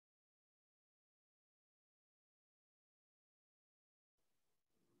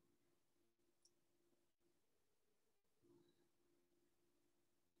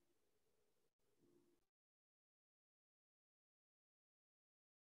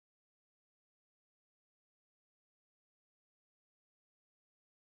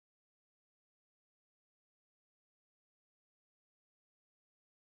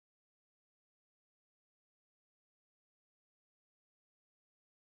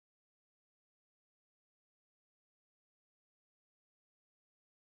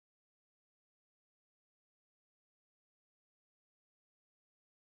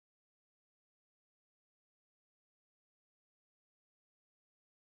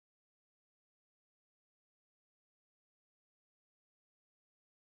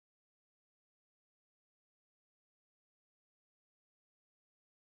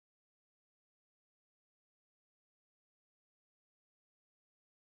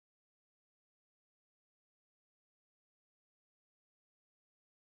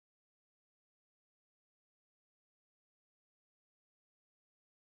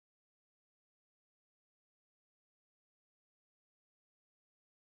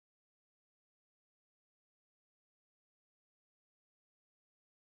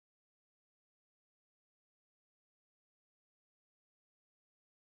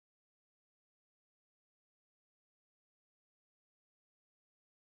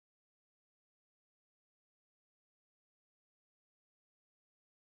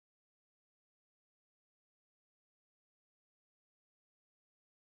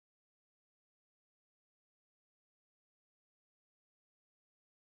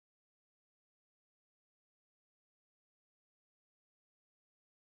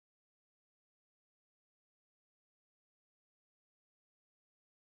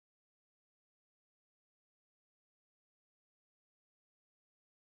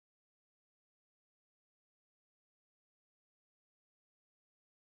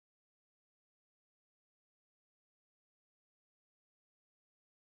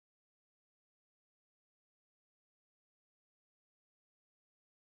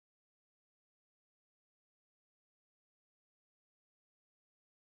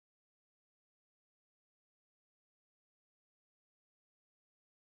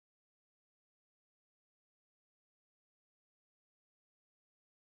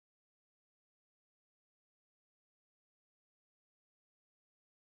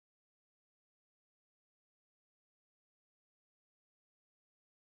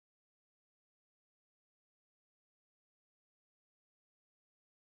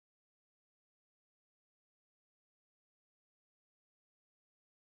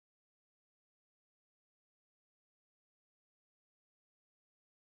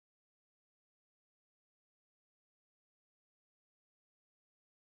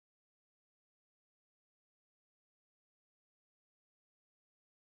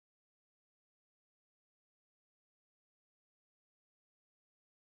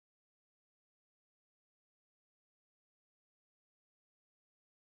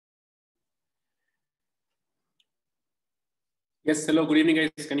Yes, hello, good evening,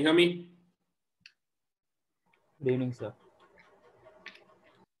 guys. Can you hear me? Good evening, sir.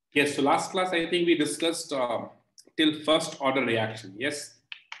 Yes, so last class, I think we discussed till first order reaction. Yes.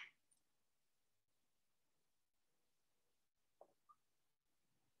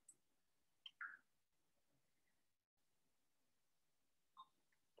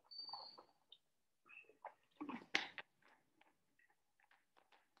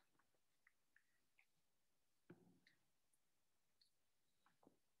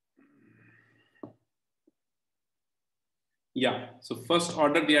 Yeah, so first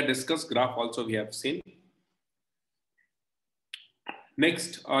order we have discussed, graph also we have seen.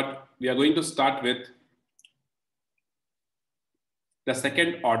 Next, we are going to start with the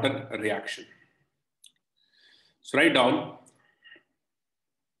second order reaction. So write down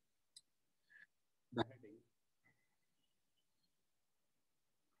the heading.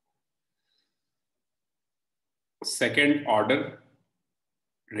 Second order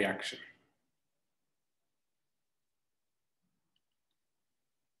reaction.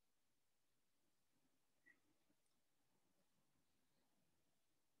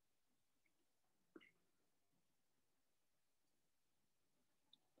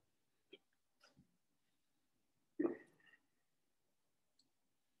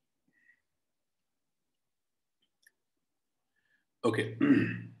 Okay.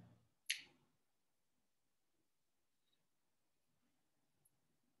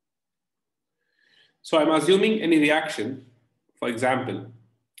 So I'm assuming any reaction, for example,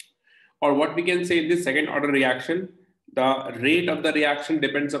 or what we can say in this second order reaction, the rate of the reaction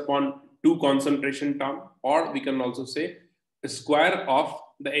depends upon two concentration term, or we can also say the square of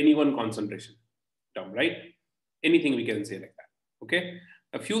the any one concentration term, right? Anything we can say like that. Okay.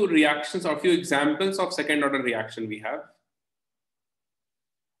 A few reactions or a few examples of second order reaction we have.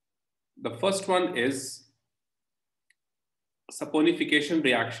 The first one is saponification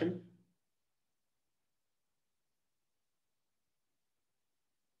reaction.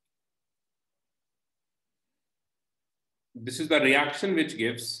 This is the reaction which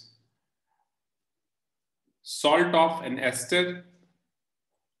gives salt of an ester,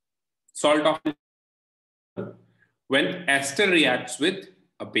 salt of when ester reacts with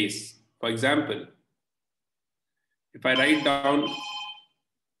a base. For example, if I write down,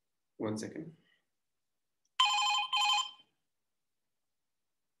 one second.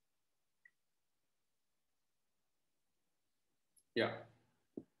 Yeah.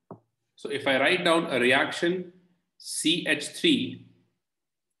 So if I write down a reaction CH3,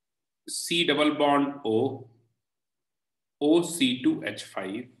 C double bond O,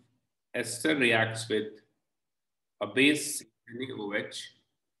 OC2H5, ester reacts with a base NaOH,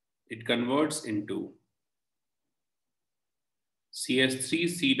 it converts into CH3,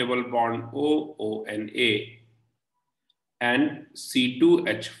 C double bond O, ONA, and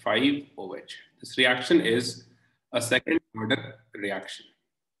C2H5OH. This reaction is a second order reaction.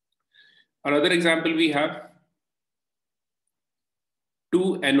 Another example we have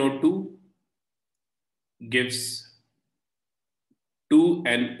 2NO2 gives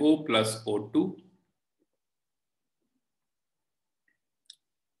 2NO plus O2.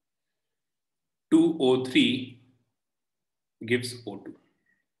 2O3 gives O2.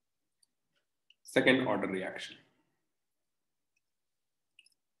 Second order reaction.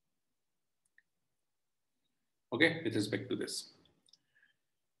 Okay, with respect to this.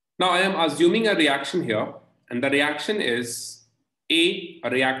 Now I am assuming a reaction here, and the reaction is a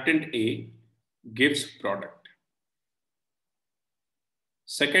reactant A gives product.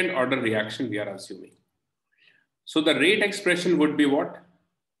 Second order reaction we are assuming. So the rate expression would be what?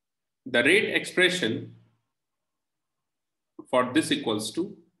 The rate expression for this equals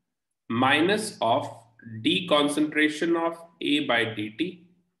to minus of d concentration of A by dt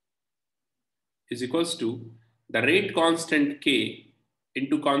is equals to the rate constant K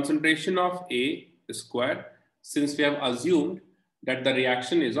into concentration of A square, since we have assumed that the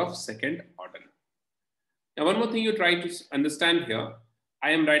reaction is of second order. Now, one more thing you try to understand here,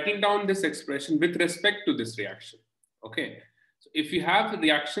 I am writing down this expression with respect to this reaction. Okay. So if you have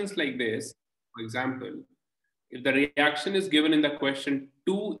reactions like this, for example, if the reaction is given in the question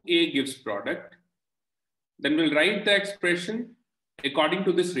 2A gives product, then we'll write the expression according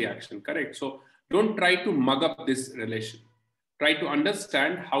to this reaction, correct? So don't try to mug up this relation. Try to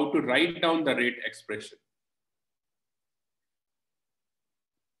understand how to write down the rate expression.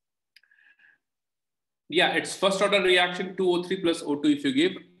 Yeah, it's first order reaction 2O3 plus O2 if you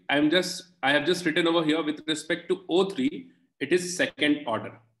give. I have just written over here with respect to O3, it is second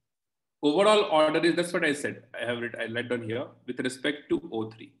order. Overall order is, that's what I said. I let down here with respect to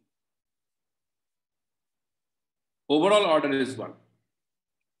O3. Overall order is 1.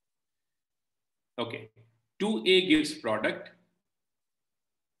 Okay, 2A gives product.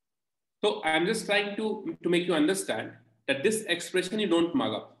 So I'm just trying to make you understand that this expression you don't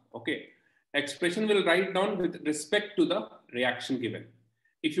mug up. Okay, expression will write down with respect to the reaction given.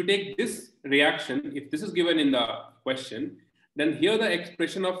 If you take this reaction, if this is given in the question, then here the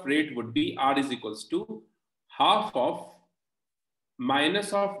expression of rate would be R is equals to half of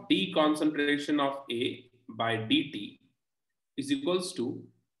minus of D concentration of A by dt is equals to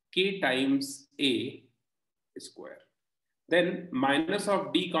K times A square. Then minus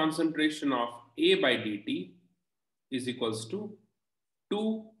of D concentration of A by dt is equals to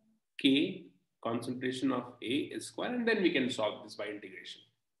 2K concentration of A square, and then we can solve this by integration.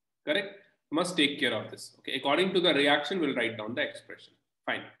 Correct? Must take care of this. Okay, according to the reaction, we'll write down the expression.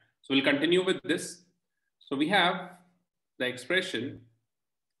 Fine. So we'll continue with this. So we have the expression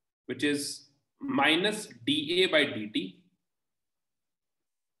which is minus dA by dt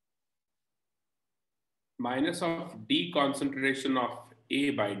minus of D concentration of A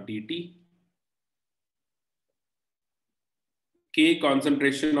by dt, K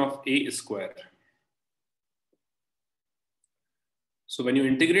concentration of A square. So when you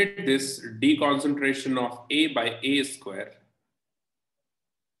integrate this D concentration of A by A square,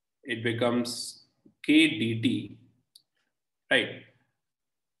 it becomes K dt, right?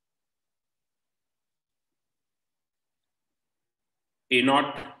 A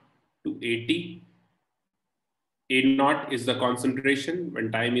naught to AT. A naught is the concentration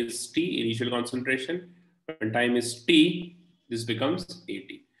when time is T, initial concentration. When time is T, this becomes AT.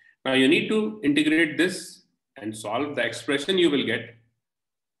 Now you need to integrate this and solve the expression you will get.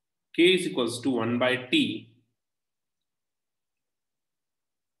 K is equals to 1 by T,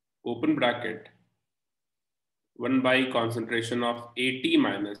 open bracket, 1 by concentration of AT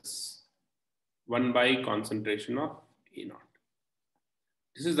minus 1 by concentration of A naught.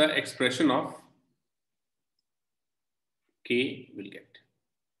 This is the expression of K will get.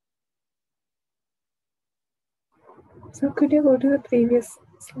 So could you go to the previous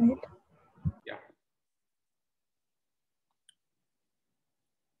slide? Yeah.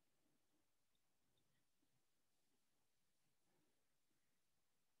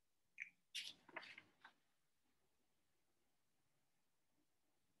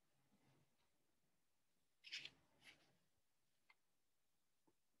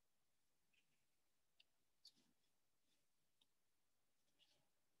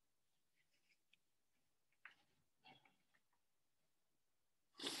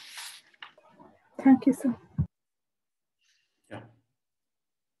 Thank you, sir. Yeah.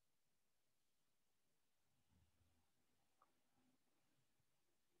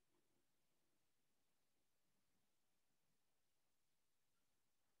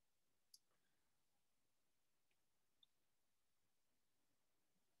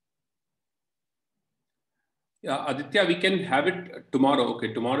 Yeah, Aditya, we can have it tomorrow.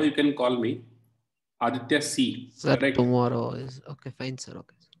 Okay, tomorrow you can call me. Aditya C. Sir, correct? tomorrow is okay. Fine, sir.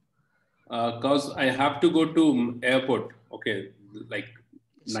 Okay. Because I have to go to airport. Okay, like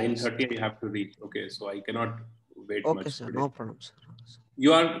Yes, 9:30 I have to reach. Okay, so I cannot wait okay, much sir. today. No problem, sir. Okay, sir.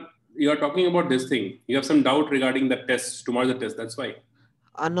 You are talking about this thing. You have some doubt regarding the test. Tomorrow the test. That's why.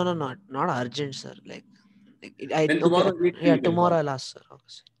 No, not urgent, sir. Like Then tomorrow yeah, you can tomorrow call. I'll ask, sir. Okay,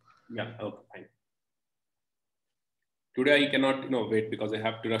 sir. Yeah. Okay. Fine. Today I cannot wait because I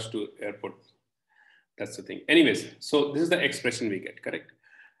have to rush to airport. That's the thing. Anyways, so this is the expression we get. Correct.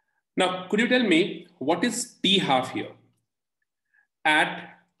 Now, could you tell me what is T half here?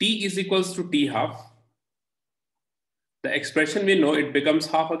 At T is equals to T half, the expression we know it becomes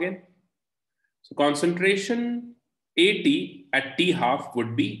half again. So concentration AT at T half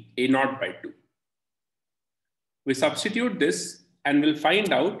would be A naught by 2. We substitute this and we'll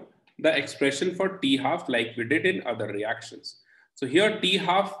find out the expression for T half like we did in other reactions. So here T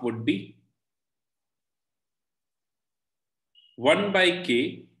half would be 1 by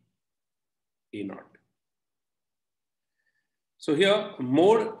K A naught. So here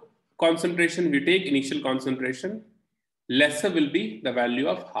more concentration we take, initial concentration, lesser will be the value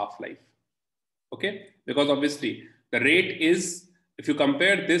of half-life. Okay, because obviously the rate is, if you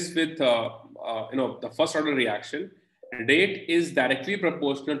compare this with the first order reaction, rate is directly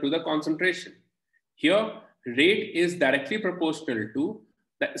proportional to the concentration. Here rate is directly proportional to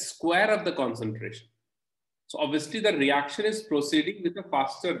the square of the concentration. So obviously the reaction is proceeding with a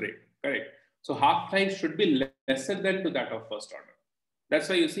faster rate, correct? So half-life should be lesser than to that of first order. That's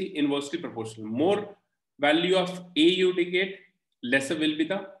why you see inversely proportional. More value of A you get, lesser will be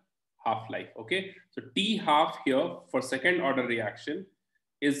the half-life, okay? So T half here for second order reaction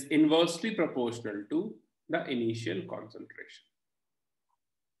is inversely proportional to the initial concentration.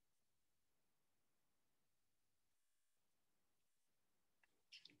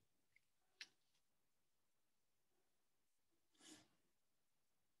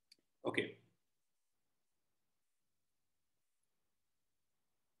 Okay.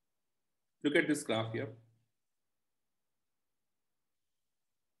 Look at this graph here.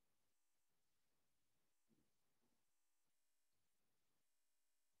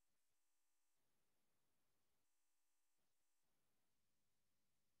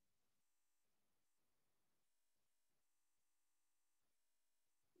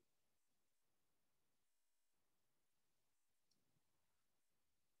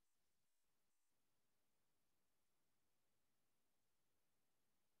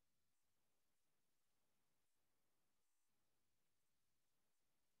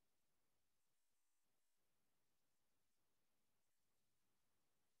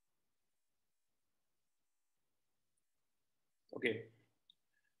 Okay.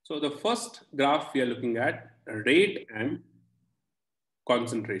 So the first graph we are looking at rate and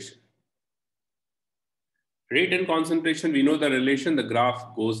concentration. Rate and concentration, we know the relation, the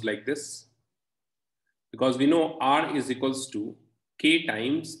graph goes like this, because we know R is equals to K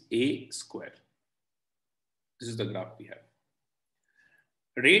times A square. This is the graph we have.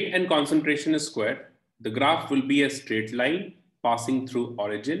 Rate and concentration is square. The graph will be a straight line passing through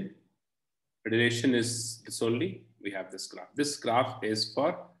origin. Relation is this only. We have this graph. This graph is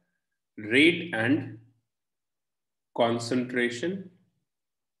for rate and concentration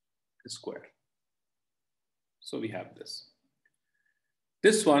square. So we have this.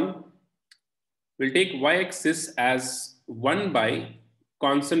 This one will take y-axis as 1 by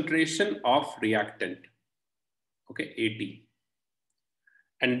concentration of reactant, okay, AT.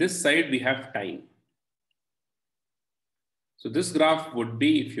 And this side we have time. So this graph would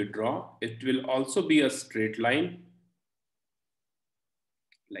be, if you draw, it will also be a straight line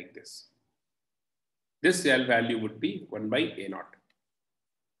like this. This L value would be 1 by A naught.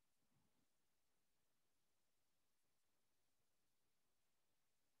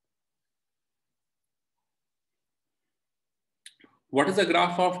 What is the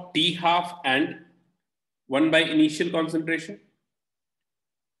graph of T half and 1 by initial concentration?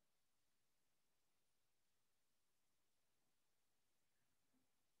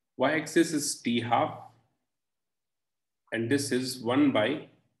 Y-axis is T half and this is 1 by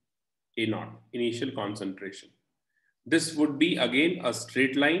A naught, initial concentration. This would be again a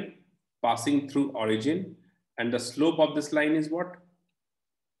straight line passing through origin, and the slope of this line is what?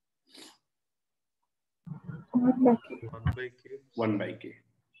 1 by K. 1 by K. 1 by K,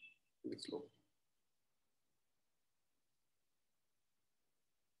 the slope.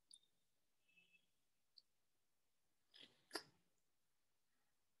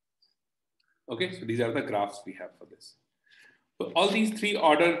 Okay, so these are the graphs we have for this. So all these three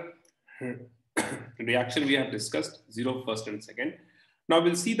order reaction we have discussed, 0, first and second. Now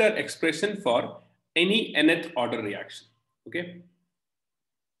we'll see the expression for any nth order reaction, okay?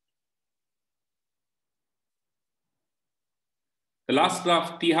 The last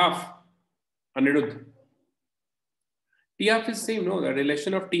graph, T half, Anirudh. T half is same, no? The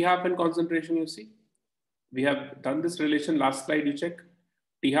relation of T half and concentration, you see? We have done this relation last slide, you check.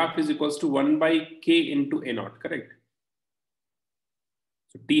 T half is equals to 1 by K into A naught, correct?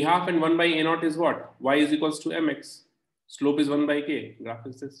 So T half and 1 by A naught is what? Y is equals to mx. Slope is 1 by K. Graph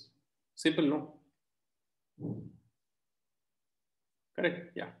is this. Simple, no?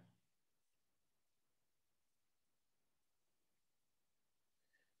 Correct, yeah.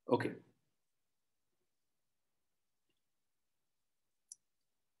 Okay.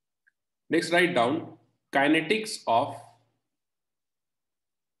 Next, write down kinetics of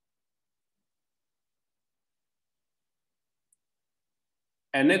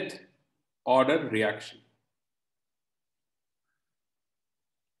nth order reaction.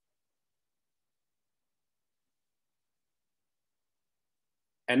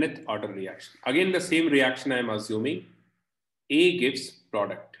 Nth order reaction. Again, the same reaction I am assuming. A gives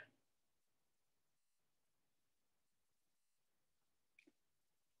product.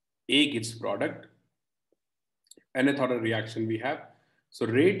 A gives product. Nth order reaction we have. So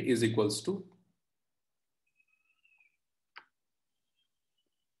rate is equals to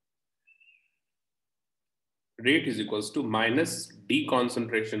minus D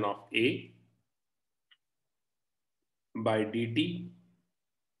concentration of A by dt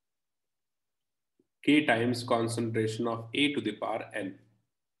K times concentration of A to the power n.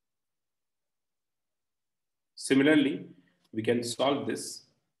 Similarly, we can solve this.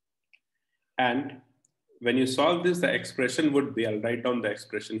 And when you solve this, the expression would be, I'll write down the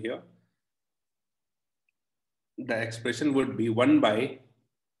expression here. the expression would be 1 by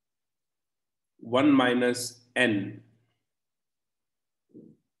 1 minus n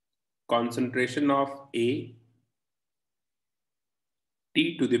concentration of A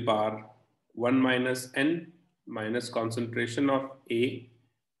t to the power 1 minus n minus concentration of A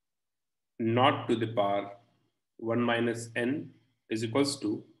naught to the power 1 minus n is equals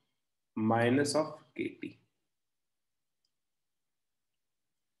to minus of kt.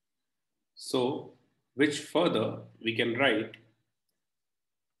 So, which further we can write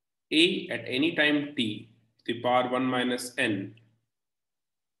A at any time t to the power 1 minus n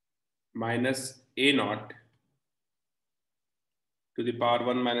minus A naught to the power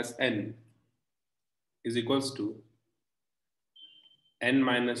 1 minus n is equals to n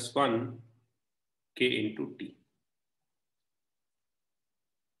minus 1 k into t.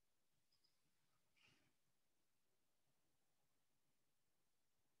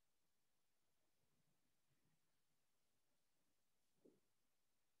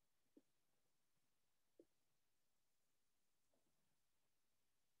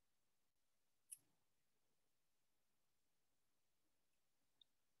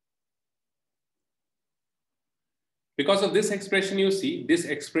 Because of this expression, you see, this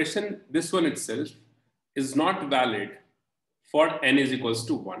expression, this one itself, is not valid for n is equals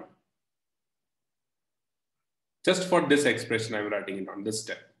to 1. Just for this expression, I'm writing it on this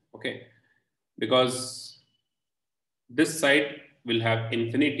step, okay? Because this side will have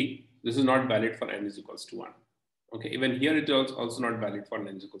infinity. This is not valid for n is equals to 1. Okay, even here it is also not valid for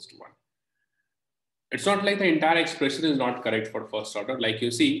n is equals to 1. It's not like the entire expression is not correct for first order. Like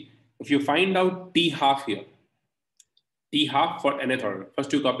you see, if you find out t half here, t half for nth order.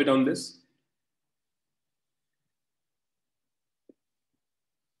 First you copy down this.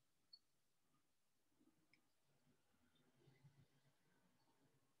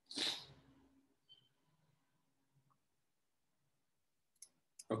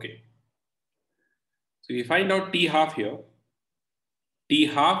 Okay. So you find out t half here. T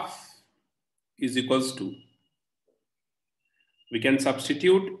half is equals to, we can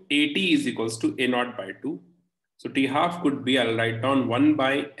substitute at is equals to a naught by 2. So t half could be, I'll write down 1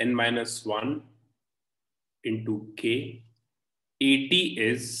 by n minus 1 into k. At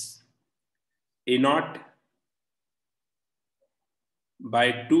is a naught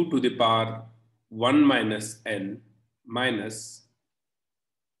by 2 to the power 1 minus n minus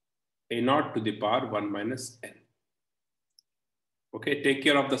a naught to the power 1 minus n. Okay, take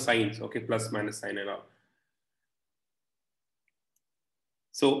care of the signs, okay, plus minus sign and all.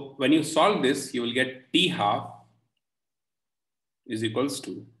 So when you solve this, you will get t half is equals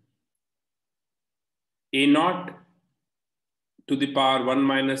to a naught to the power 1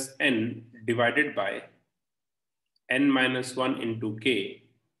 minus n divided by n minus 1 into k,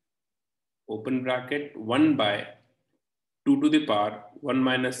 open bracket, 1 by 2 to the power 1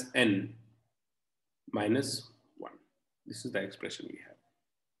 minus n minus 1. This is the expression we have.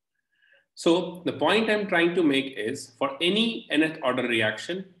 So the point I'm trying to make is, for any nth order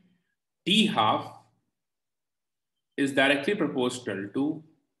reaction, t half is directly proportional to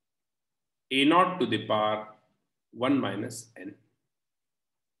a naught to the power 1 minus n.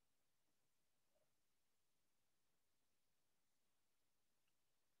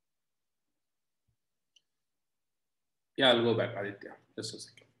 Yeah, I'll go back, Aditya, just a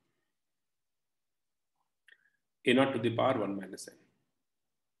second. A naught to the power 1 minus n.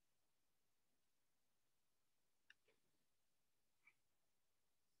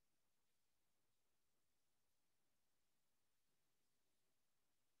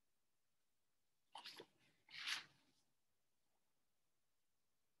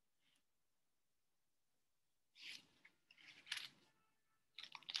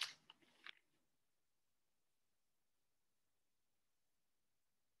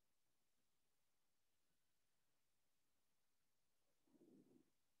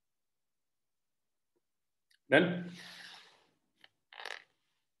 Done?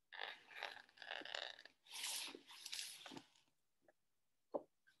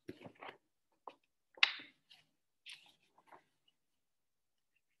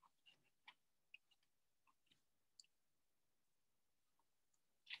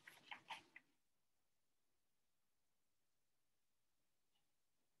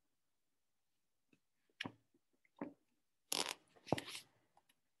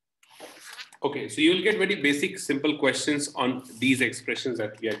 Okay, so you'll get very basic, simple questions on these expressions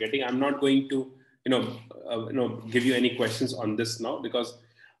that we are getting. I'm not going to, give you any questions on this now, because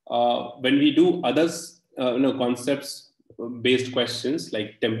when we do others, concepts based questions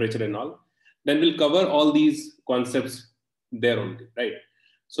like temperature and all, then we'll cover all these concepts there only, right?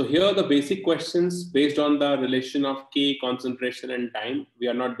 So here the basic questions based on the relation of K, concentration and time, we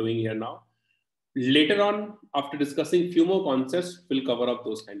are not doing here now. Later on, after discussing few more concepts, we'll cover up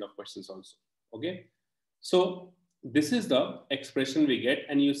those kind of questions also. Okay. So this is the expression we get,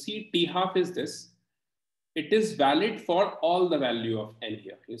 and you see T half is this. It is valid for all the value of n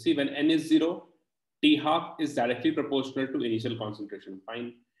here. You see when n is 0, T half is directly proportional to initial concentration.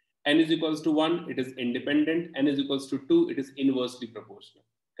 Fine. N is equals to 1, it is independent. N is equals to 2, it is inversely proportional.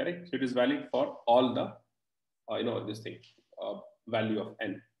 Correct? So it is valid for all the, this thing, value of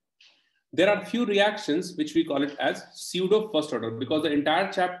n. There are few reactions which we call it as pseudo first order, because the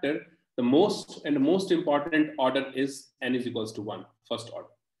entire chapter, the most important order is n is equals to 1, first order.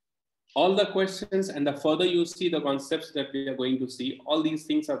 All the questions and the further you see the concepts that we are going to see, all these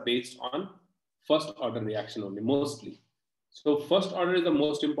things are based on first order reaction only, mostly. So first order is the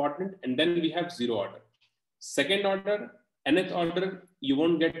most important, and then we have zero order. Second order, nth order, you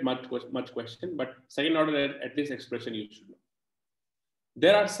won't get much question, but second order, at least expression you should know.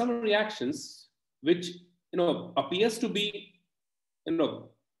 There are some reactions which appears to be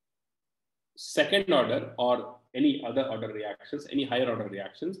second order or any other order reactions, any higher order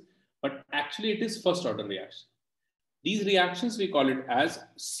reactions, but actually it is first order reaction. These reactions we call it as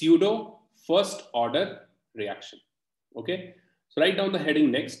pseudo first order reaction. Okay, so write down the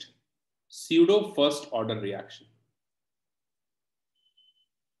heading next, pseudo first order reaction.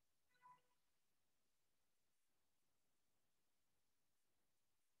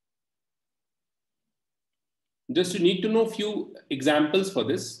 Just you need to know few examples for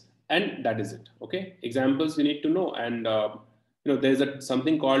this, and that is it. Okay, examples you need to know, and there's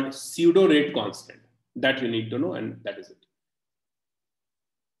something called pseudo rate constant that you need to know, and that is it.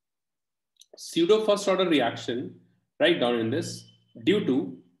 Pseudo first order reaction, write down in this, due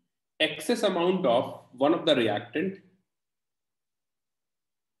to excess amount of one of the reactant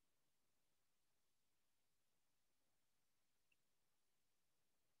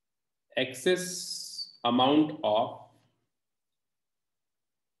excess amount of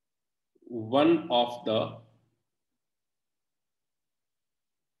one of the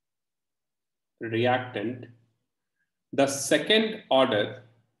reactant, the second order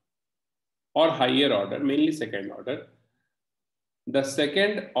or higher order, mainly second order, the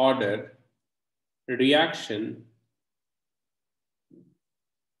second order reaction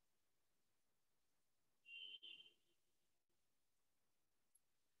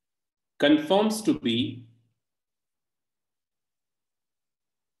confirms to be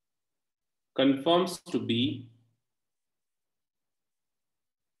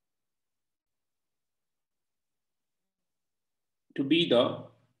the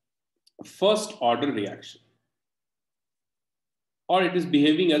first order reaction, or it is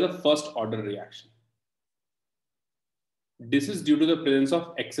behaving as a first order reaction. This is due to the presence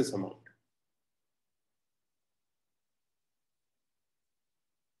of excess amount.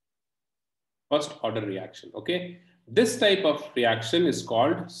 First order reaction. Okay, this type of reaction is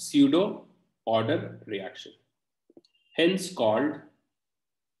called pseudo order reaction, hence called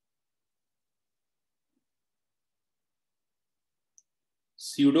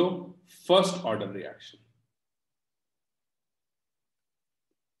pseudo first order reaction.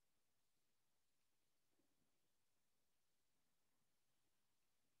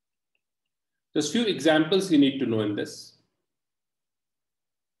 Just few examples you need to know in this.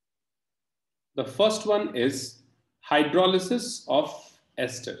 The first one is hydrolysis of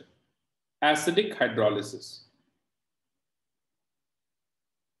ester, acidic hydrolysis.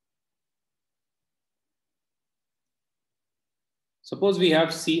 Suppose we have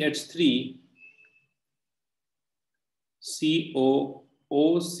CH3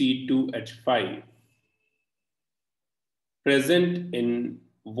 COOC2H5 present in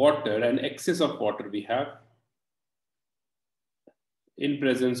water, an excess of water we have. In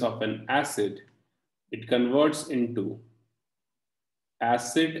presence of an acid, it converts into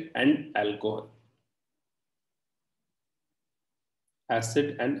acid and alcohol.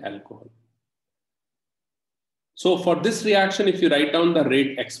 Acid and alcohol. So for this reaction, if you write down the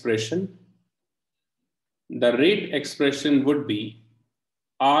rate expression, the rate expression would be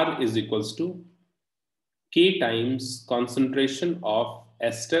R is equals to K times concentration of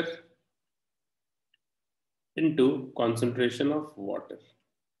ester into concentration of water.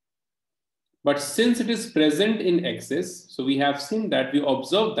 But since it is present in excess, so we have seen that, we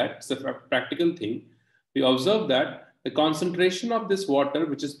observe that, it's a practical thing, we observe that the concentration of this water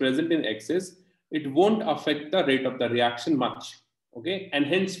which is present in excess, it won't affect the rate of the reaction much, okay, and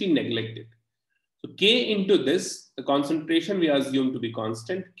hence we neglect it. So K into this, the concentration we assume to be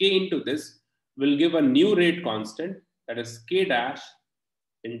constant, K into this will give a new rate constant, that is K dash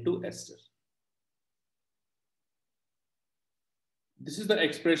into ester. This is the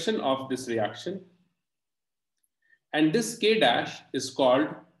expression of this reaction. And this K dash is called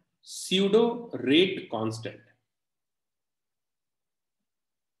pseudo rate constant.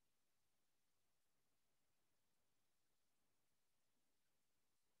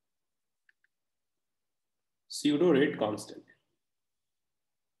 Pseudo rate constant.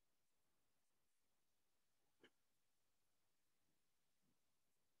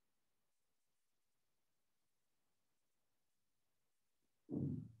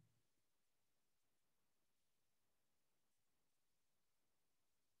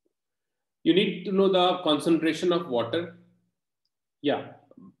 You need to know the concentration of water. Yeah,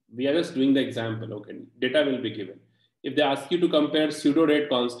 we are just doing the example. Okay, data will be given. If they ask you to compare pseudo rate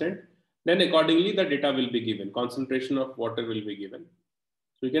constant, then accordingly the data will be given. Concentration of water will be given.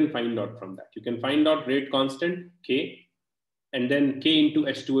 So you can find out from that. You can find out rate constant K, and then K into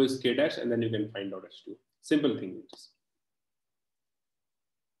H2O is K dash, and then you can find out H2O. Simple thing it is.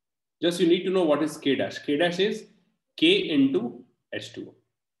 Just you need to know what is K dash. K dash is K into H2O,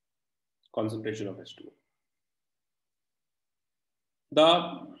 concentration of H2O.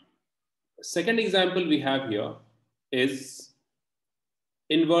 The second example we have here is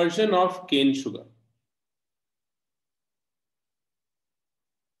inversion of cane sugar.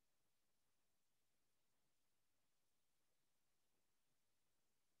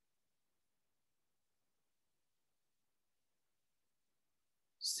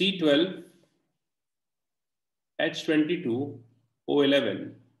 C12 H22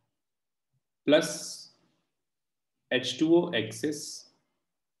 O11 plus H2O excess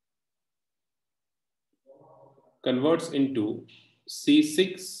converts into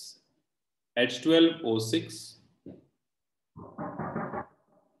C6 H12O6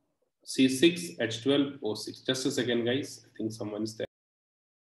 C6 H12O6. Just a second, guys. I think someone's there.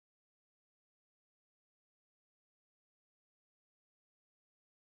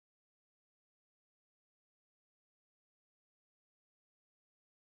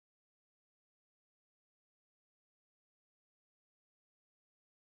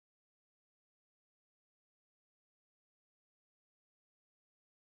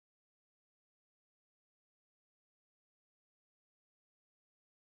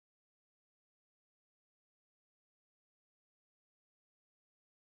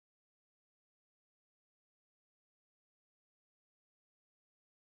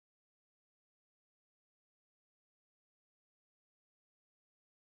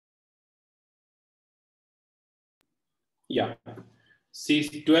 Yeah,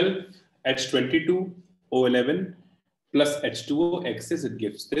 C12 H22 O11 plus H2O excess, it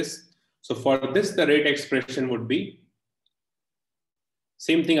gives this. So for this, the rate expression would be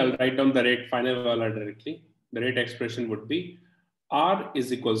same thing. I'll write down the rate final value directly. The rate expression would be R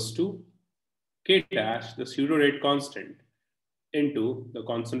is equals to K dash, the pseudo rate constant, into the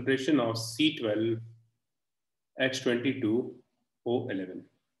concentration of C12 H22 O11.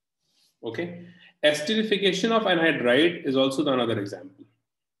 Okay. Esterification of anhydride is also another example.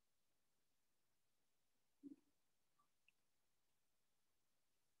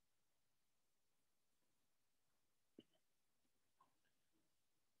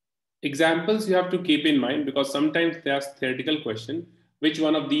 Examples you have to keep in mind, because sometimes there's theoretical question, which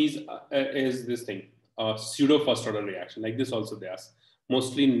one of these is this thing, pseudo first order reaction. Like this also they ask,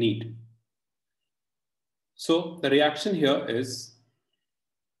 mostly NEAT. So the reaction here is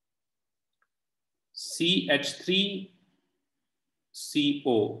CH3CO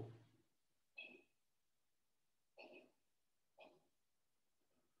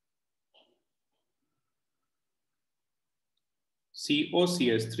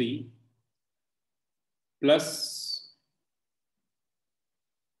COCH3 plus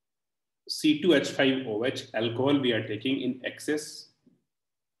C2H5OH, alcohol we are taking in excess.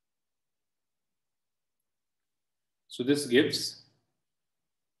 So this gives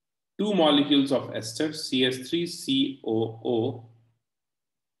two molecules of ester, CH3COO,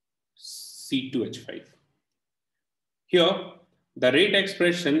 C2H5. Here, the rate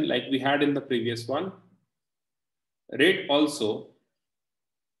expression, like we had in the previous one, rate also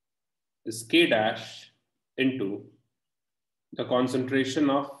is K dash into the concentration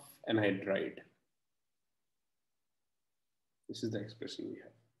of anhydride. This is the expression we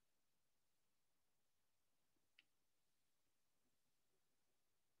have.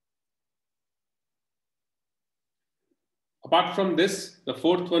 Apart from this, the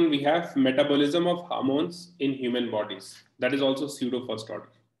fourth one we have metabolism of hormones in human bodies. That is also pseudo first order.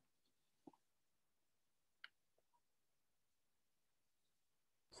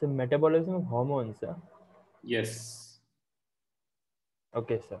 So metabolism of hormones. Yes.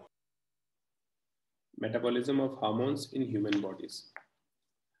 Okay, sir. Metabolism of hormones in human bodies.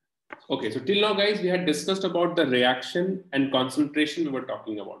 Okay, so till now, guys, we had discussed about the reaction and concentration we were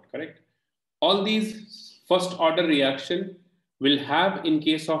talking about, correct? All these first order reaction will have in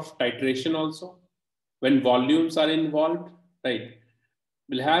case of titration also, when volumes are involved, right?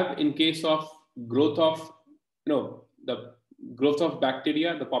 Will have in case of growth of, the growth of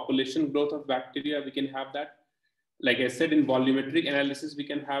bacteria, the population growth of bacteria, we can have that. Like I said, in volumetric analysis, we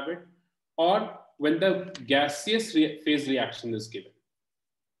can have it, or when the gaseous phase reaction is given.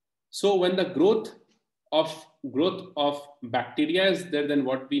 So when the growth of bacteria is there, then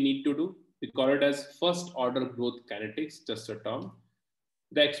what we need to do? We call it as first order growth kinetics, just a term.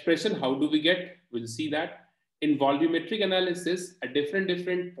 The expression, how do we get? We'll see that. In volumetric analysis, at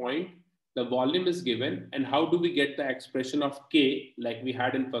different point, the volume is given, and how do we get the expression of K like we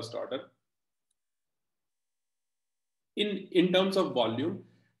had in first order? In terms of volume,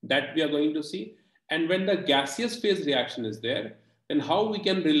 that we are going to see. And when the gaseous phase reaction is there, then how we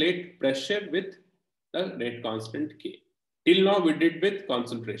can relate pressure with the rate constant K. Till now we did with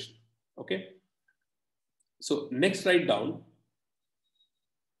concentration. Okay. So next, write down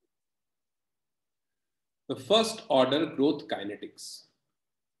the first order growth kinetics.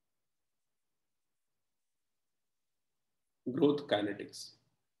 Growth kinetics.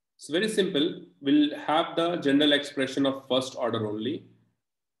 It's very simple. We'll have the general expression of first order only,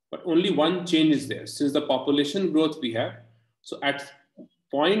 but only one change is there. Since the population growth we have, so at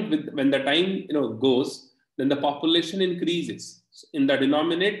point when the time goes, then the population increases. So in the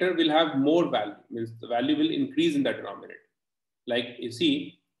denominator, we'll have more value. Means the value will increase in the denominator. Like you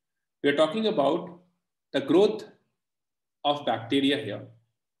see, we are talking about the growth of bacteria here.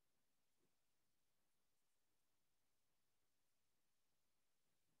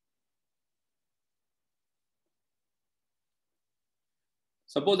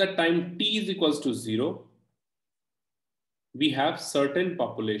 Suppose at time t is equals to 0, we have certain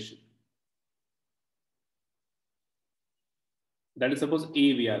population. That is suppose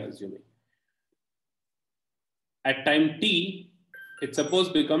A we are assuming. At time t, it suppose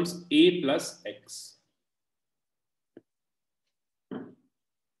becomes A plus X.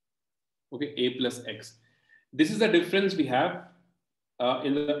 Okay, A plus X. This is the difference we have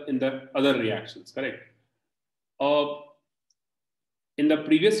in the other reactions, correct? In the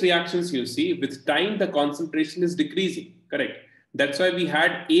previous reactions, you see, with time, the concentration is decreasing, correct? That's why we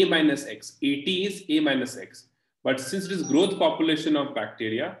had A minus X. AT is A minus X. But since it is growth population of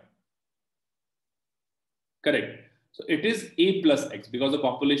bacteria, correct? So it is A plus X because the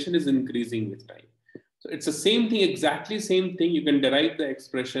population is increasing with time. So it's the same thing, exactly same thing. You can derive the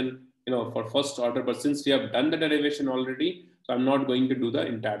expression, for first order, but since we have done the derivation already, so I'm not going to do the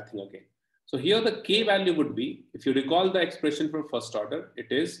entire thing again. So here the K value would be, if you recall the expression for first order,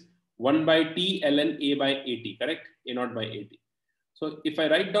 it is 1 by T ln A by AT, correct? A naught by AT. So if I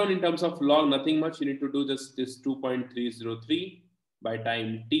write down in terms of log, nothing much, you need to do just this 2.303 by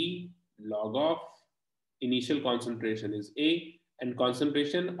time T log of initial concentration is A, and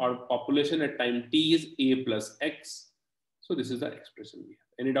concentration or population at time T is A plus X. So this is the expression we have.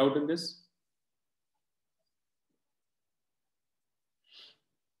 Any doubt in this?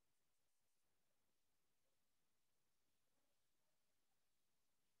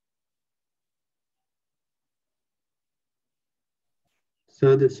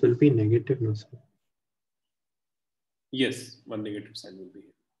 Sir, this will be negative, no, sir? Yes, one negative sign will be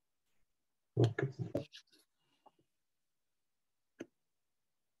here. Okay.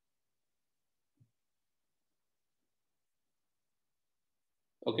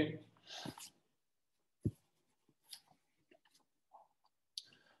 Okay.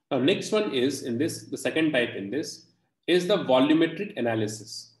 Now, next one is in this, the second type in this is the volumetric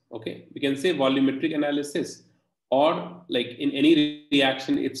analysis. Okay, we can say volumetric analysis, or like in any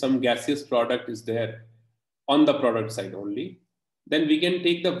reaction, if some gaseous product is there on the product side only, then we can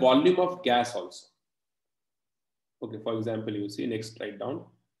take the volume of gas also. Okay, for example, you see next, write down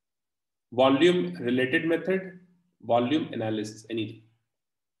volume related method, volume analysis, anything.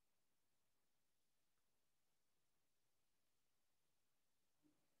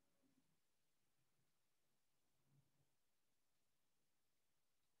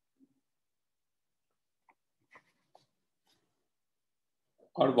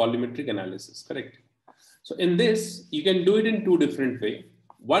 Or volumetric analysis, correct? So in this, you can do it in two different ways.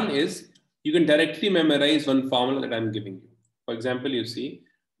 One is you can directly memorize one formula that I'm giving you. For example, you see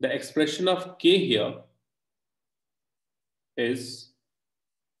the expression of K here is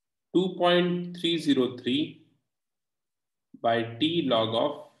 2.303 by T log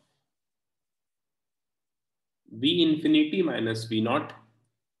of V infinity minus V naught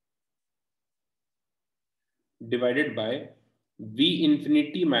divided by V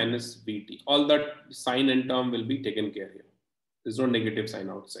infinity minus Vt. All that sign and term will be taken care here. There's no negative sign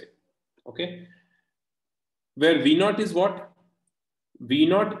outside. Okay. Where V naught is what? V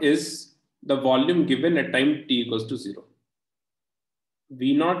naught is the volume given at time t equals to 0.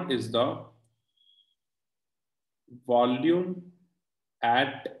 V naught is the volume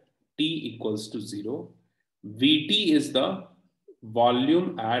at t equals to 0. Vt is the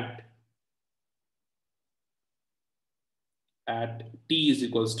volume at t is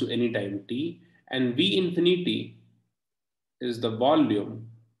equals to any time t, and V infinity is the volume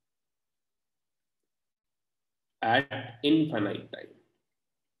at infinite time.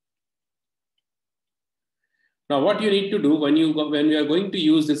 Now, what you need to do when you are going to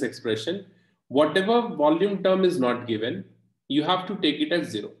use this expression, whatever volume term is not given, you have to take it as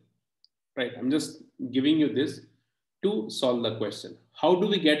 0. Right? I'm just giving you this to solve the question. How do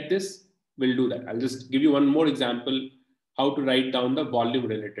we get this? We'll do that. I'll just give you one more example how to write down the volume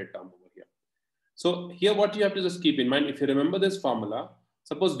related term over here. So here what you have to just keep in mind, if you remember this formula,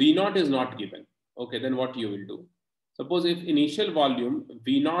 suppose V naught is not given. Okay, then what you will do? Suppose if initial volume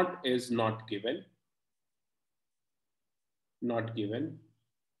V naught is not given,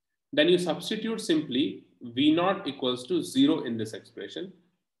 then you substitute simply V naught equals to 0 in this expression,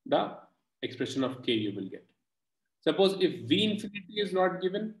 the expression of K you will get. Suppose if V infinity is not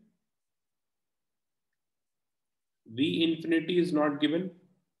given,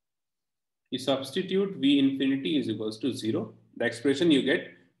 you substitute V infinity is equals to 0. The expression you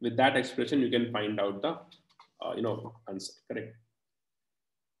get, with that expression you can find out the answer, correct?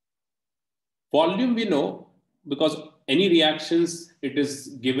 Volume we know because any reactions, it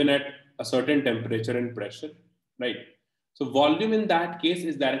is given at a certain temperature and pressure, right? So volume in that case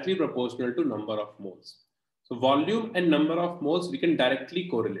is directly proportional to number of moles. So volume and number of moles we can directly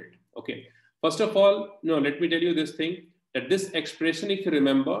correlate. Okay. First of all, let me tell you this thing, that this expression, if you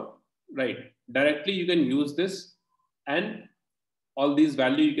remember, right, directly you can use this, and all these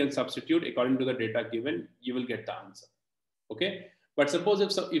values you can substitute according to the data given, you will get the answer. Okay. But suppose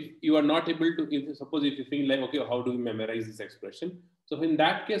if you are not able to, if you feel like, okay, how do we memorize this expression? So in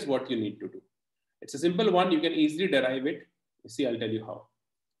that case, what you need to do? It's a simple one. You can easily derive it. See, I'll tell you how.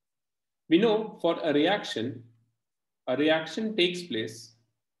 We know for a reaction takes place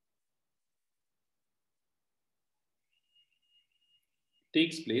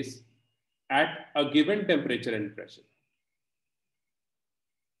at a given temperature and pressure.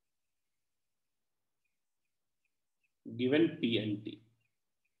 Given P and T.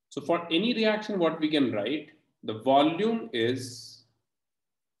 So for any reaction, what we can write, the volume is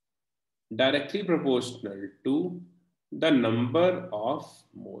directly proportional to the number of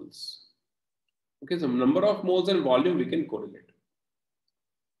moles. Okay, so number of moles and volume we can correlate.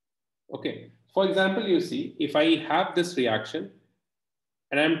 Okay, for example, you see, if I have this reaction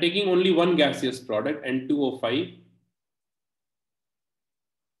and I'm taking only one gaseous product, N2O5,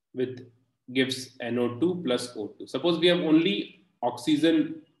 with gives NO2 plus O2. Suppose we have only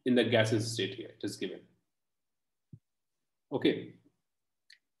oxygen in the gaseous state here, it is given. Okay.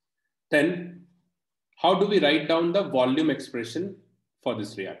 Then how do we write down the volume expression for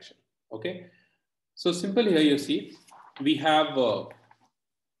this reaction? Okay. So simple here you see, we have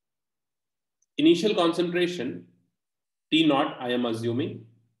initial concentration T naught, I am assuming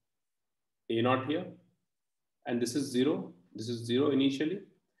A naught here, and this is 0. This is 0 initially.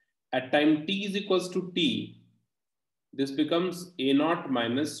 At time t is equals to t, this becomes A naught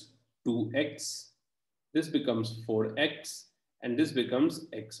minus 2x. This becomes 4x, and this becomes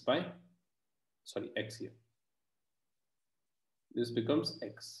x here. This becomes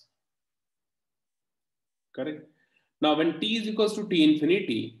x. Correct? Now, when t is equals to t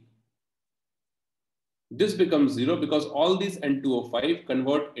infinity, this becomes 0 because all these N2O5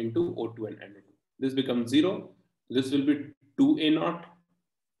 convert into O2 and NO2. This becomes 0. This will be 2A naught,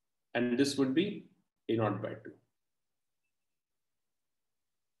 and this would be A naught by 2.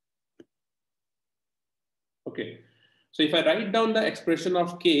 Okay. So if I write down the expression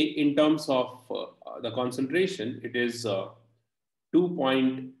of K in terms of the concentration, it is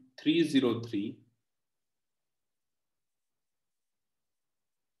 2.303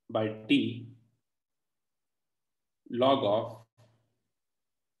 by T log of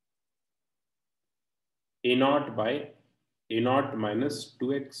A naught by A naught minus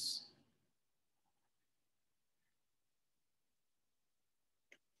 2x.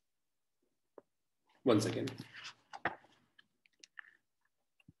 One second.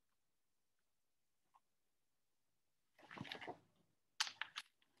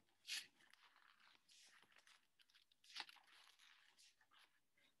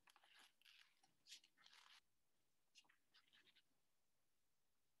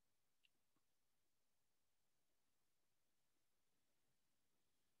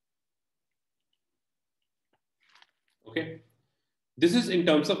 Okay. This is in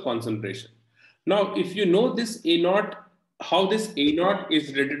terms of concentration. Now, if you know this A naught, how this A naught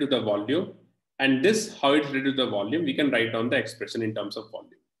is related to the volume, and this how it's related to the volume, we can write down the expression in terms of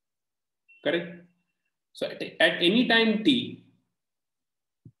volume. Correct? So at any time t,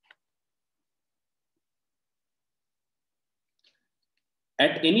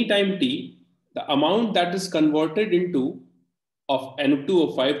 the amount that is converted into of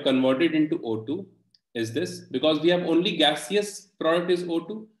N2O5 converted into O2 is this, because we have only gaseous product is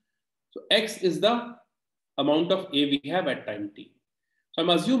O2. So X is the amount of A we have at time t. So I'm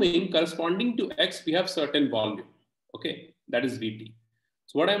assuming corresponding to X, we have certain volume. Okay, that is Vt.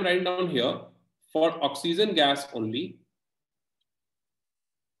 So what I'm writing down here, for oxygen gas only,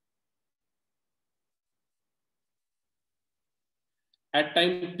 at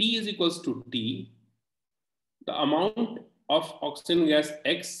time t is equals to t, the amount of oxygen gas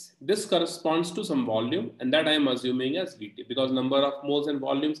X, this corresponds to some volume, and that I am assuming as Vt, because number of moles and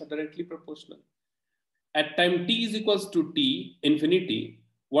volumes are directly proportional. At time t is equals to t infinity,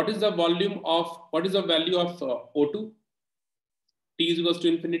 what is the value of O2? T is equals to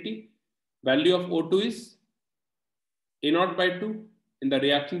infinity. Value of O2 is A naught by 2. In the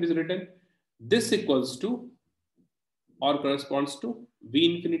reaction it is written. This equals to or corresponds to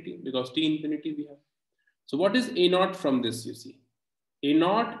V infinity, because T infinity we have. So what is A naught from this, you see? A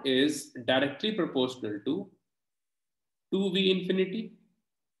naught is directly proportional to 2V infinity.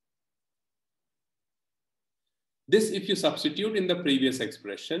 This, if you substitute in the previous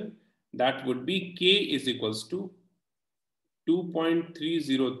expression, that would be K is equals to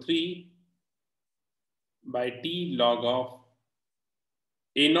 2.303 by T log of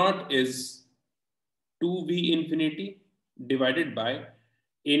A naught is 2V infinity divided by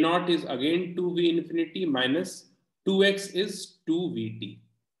A naught is again 2V infinity minus 2X is 2VT.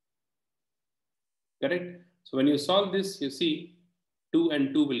 Correct? So when you solve this, you see 2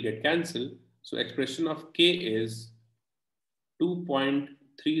 and 2 will get cancelled. So expression of K is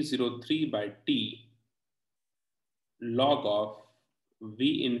 2.303 by T log of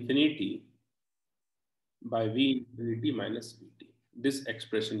V infinity by V infinity minus Vt. This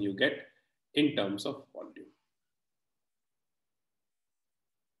expression you get in terms of volume.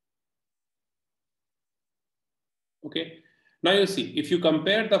 Okay. Now you see, if you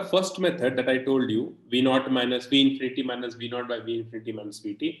compare the first method that I told you, V naught minus V infinity minus V naught by V infinity minus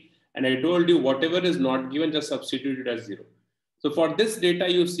Vt, and I told you whatever is not given, just substitute it as 0. So for this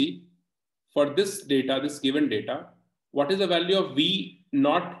data, you see, for this data, this given data, what is the value of V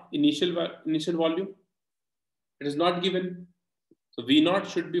naught initial volume? It is not given. So V naught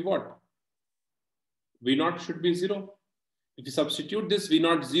should be what? V naught should be 0. If you substitute this V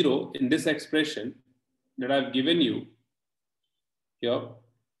naught 0 in this expression that I've given you here,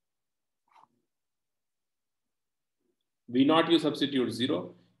 V naught you substitute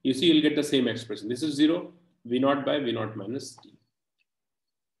 0, you see you'll get the same expression. This is 0, V naught by V naught minus T.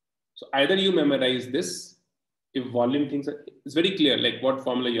 So either you memorize this, if volume things are, it's very clear, like what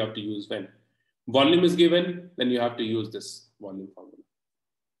formula you have to use when volume is given, then you have to use this volume formula.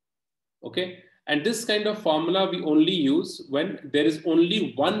 Okay, and this kind of formula we only use when there is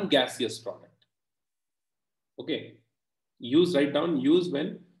only one gaseous product. Okay, write down use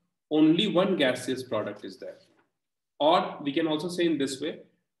when only one gaseous product is there. Or we can also say in this way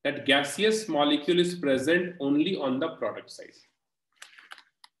that gaseous molecule is present only on the product side.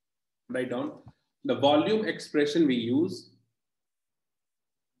 Write down the volume expression we use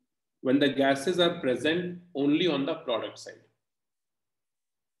when the gases are present only on the product side.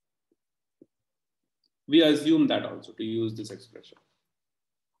 We assume that also to use this expression.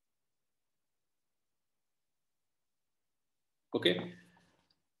 Okay.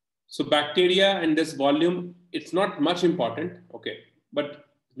 So bacteria and this volume, it's not much important. Okay. But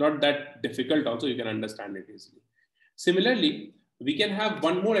not that difficult also, you can understand it easily. Similarly, we can have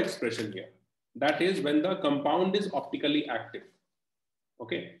one more expression here. That is when the compound is optically active.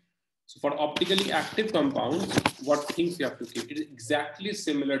 Okay. So for optically active compounds, what things you have to keep? It is exactly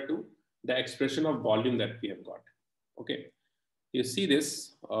similar to the expression of volume that we have got. Okay. You see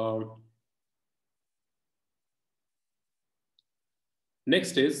this.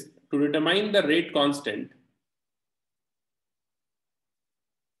 Next is to determine the rate constant.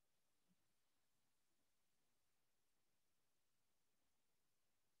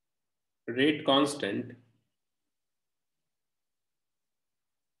 Rate constant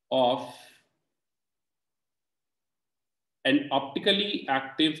of an optically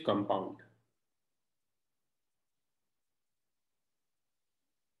active compound.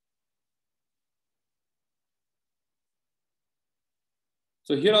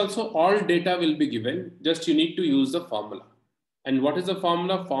 So here also all data will be given, just you need to use the formula. And what is the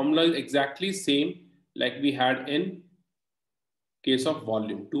formula? Formula is exactly same like we had in case of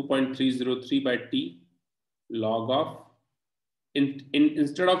volume, 2.303 by T log of,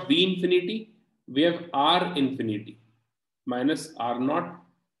 instead of V infinity, we have R infinity minus R naught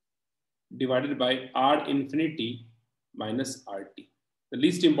divided by R infinity minus RT. The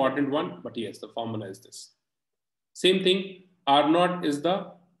least important one, but yes, the formula is this. Same thing, R naught is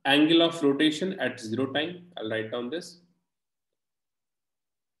the angle of rotation at 0 time. I'll write down this.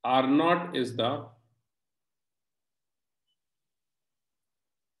 R naught is the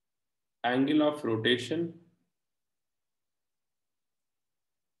angle of rotation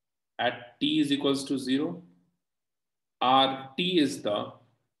at t is equals to 0. RT is the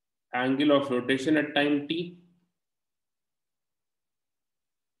angle of rotation at time t.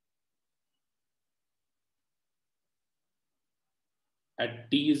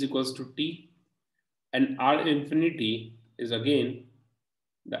 At t is equals to t. And R infinity is again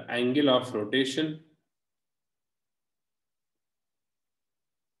the angle of rotation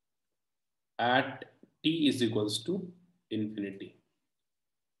at t is equals to infinity.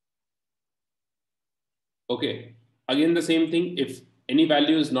 Okay, again the same thing. If any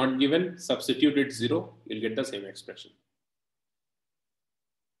value is not given, substitute it 0, you'll get the same expression.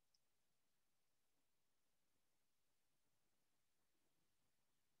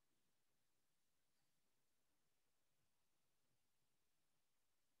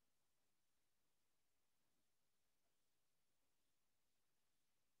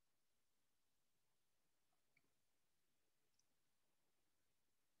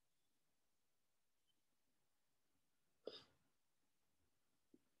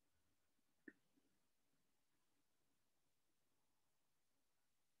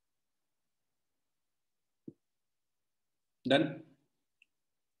 Done.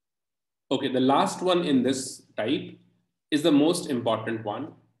 Okay, the last one in this type is the most important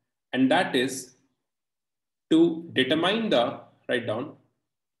one, and that is to determine the, write down,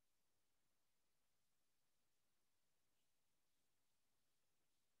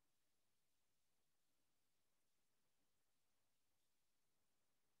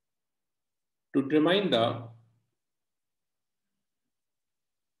 to determine the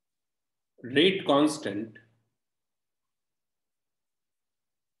rate constant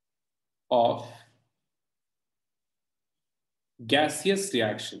of gaseous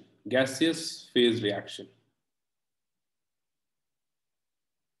reaction, gaseous phase reaction.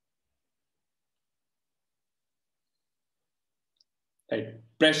 Right,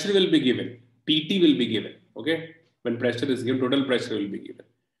 pressure will be given, PT will be given, okay? When pressure is given, total pressure will be given.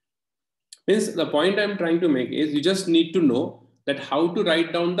 Means the point I'm trying to make is you just need to know that how to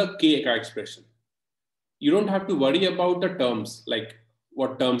write down the K expression. You don't have to worry about the terms, like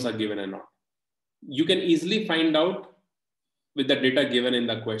what terms are given and not. You can easily find out with the data given in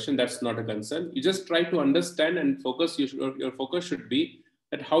the question. That's not a concern. You just try to understand and focus. Your focus should be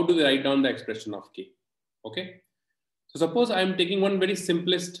that how do we write down the expression of K, okay? So suppose I'm taking one very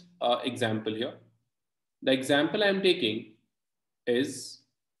simplest example here. The example I'm taking is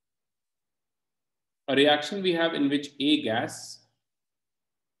a reaction we have in which A gas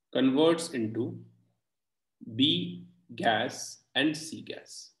converts into B gas and C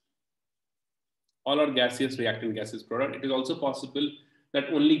gas. All are gaseous reactant gaseous product. It is also possible that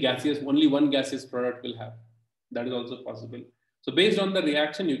only one gaseous product will have. That is also possible. So based on the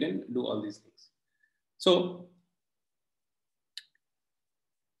reaction, you can do all these things. So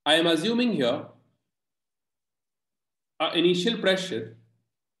I am assuming here our initial pressure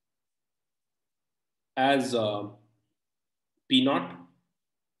as P0,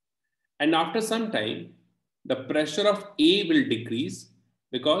 and after some time, the pressure of A will decrease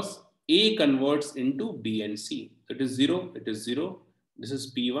because A converts into B and C. So it is 0, it is 0, this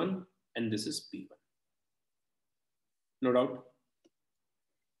is P1 and this is P1. No doubt.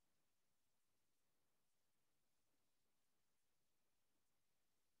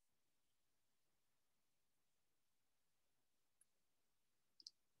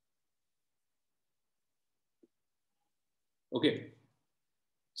 Okay.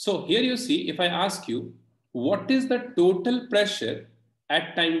 So here you see, if I ask you, what is the total pressure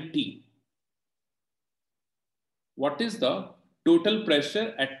at time t? What is the total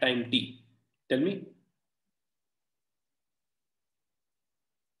pressure at time t? Tell me.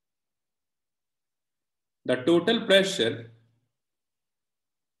 The total pressure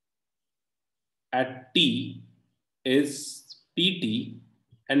at t is Pt,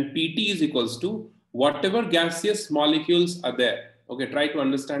 and Pt is equals to whatever gaseous molecules are there. Okay, try to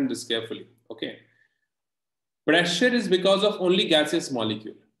understand this carefully. Okay. Pressure is because of only gaseous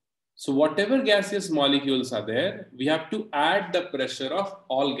molecule. So whatever gaseous molecules are there, we have to add the pressure of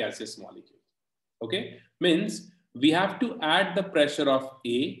all gaseous molecules. Okay, means we have to add the pressure of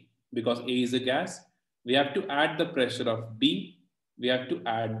A because A is a gas. We have to add the pressure of B. We have to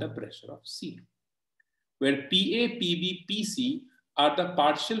add the pressure of C, where PA, PB, PC are the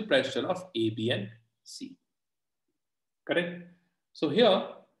partial pressure of A, B, and C. Correct? So here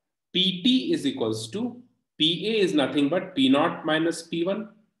PT is equals to PA is nothing but P0 minus P1,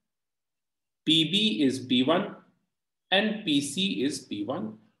 PB is P1, and PC is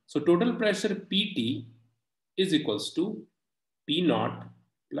P1. So total pressure PT is equals to P0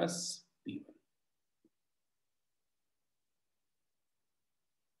 plus P1.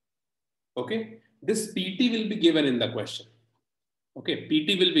 Okay, this PT will be given in the question. Okay,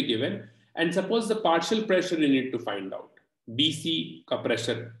 PT will be given, and suppose the partial pressure you need to find out. BC ka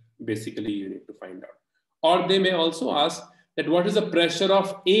pressure basically you need to find out. Or they may also ask that what is the pressure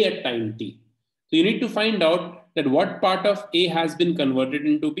of A at time t. So you need to find out that what part of A has been converted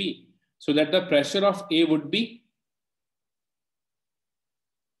into B, so that the pressure of A would be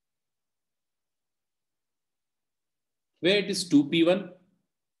where it is 2P1.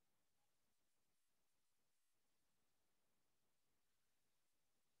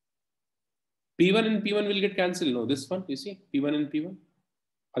 P1 and P1 will get cancelled. No, this one, you see, P1 and P1.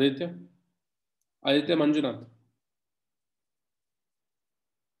 Aditya Manjunath.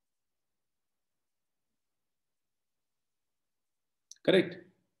 Correct.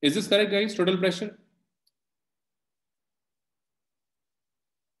 Is this correct, guys? Total pressure?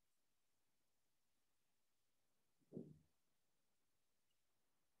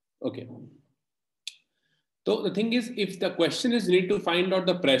 Okay. So the thing is, if the question is you need to find out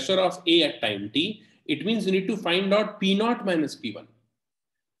the pressure of A at time t, it means you need to find out P0 minus P1.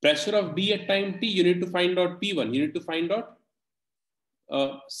 Pressure of B at time t, you need to find out P1. You need to find out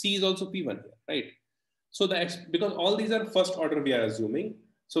C is also P1 here, right? So because all these are first order we are assuming.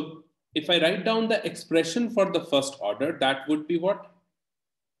 So if I write down the expression for the first order, that would be what?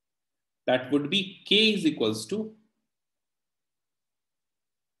 That would be K is equals to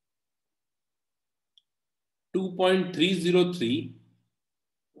 2.303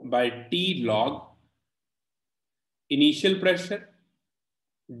 by T log initial pressure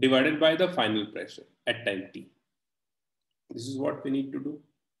divided by the final pressure at time t. This is what we need to do.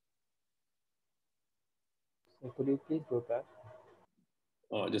 So could you please go back?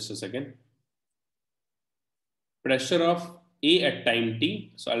 Just a second. Pressure of A at time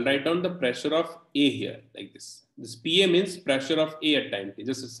t. So I'll write down the pressure of A here like this. This PA means pressure of A at time t.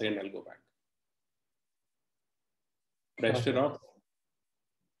 Just a second, I'll go back. Pressure of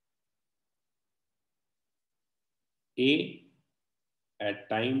A at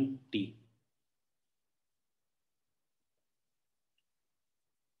time t.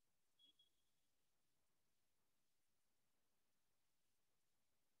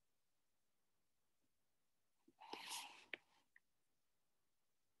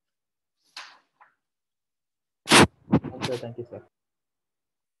 Okay, thank you, sir.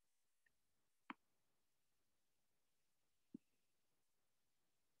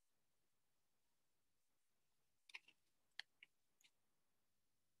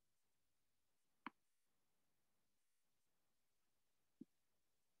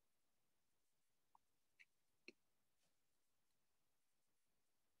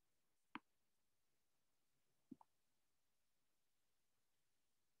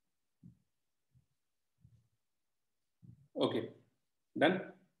 Okay, done.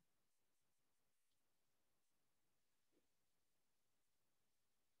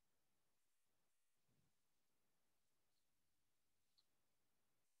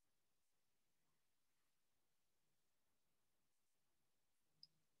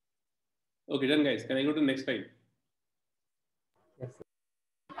 Okay, done, guys. Can I go to the next slide? Yes, sir.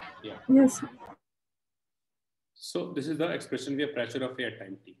 Yeah. Yes, sir. So this is the expression we have pressure of A at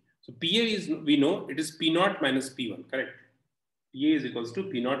time t. So PA is, we know it is P0 minus P1, correct? PA is equals to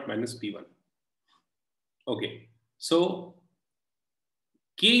P0 minus P1. Okay, so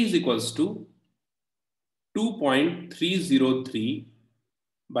K is equals to 2.303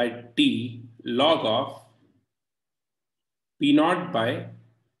 by T log of P0 by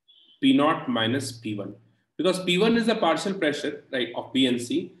P0 minus P1. Because P1 is the partial pressure, right, of B and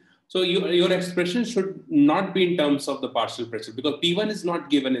C. So your expression should not be in terms of the partial pressure because P1 is not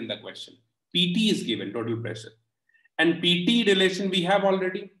given in the question. PT is given, total pressure. And PT relation we have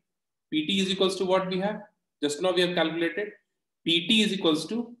already. PT is equals to what we have? Just now we have calculated. PT is equals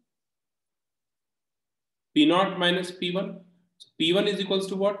to P0 minus P1. So P1 is equals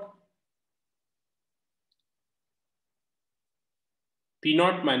to what? P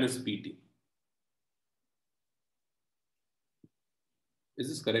naught minus PT. Is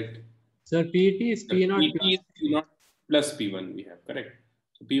this correct? Sir, PT is P naught PT plus is P naught plus P1 we have, correct?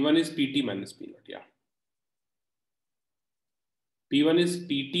 So P1 is PT minus P naught, yeah. P1 is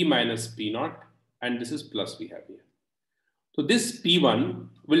PT minus P naught, and this is plus we have here. So this P1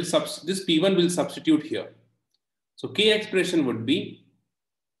 will substitute here. So K expression would be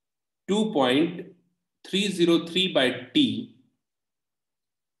 2.303 by T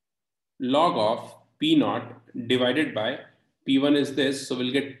log of P naught divided by P1 is this, so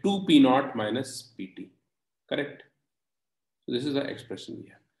we'll get 2 P naught minus PT, correct? So this is the expression we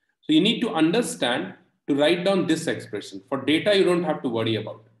have. So you need to understand to write down this expression. For data, you don't have to worry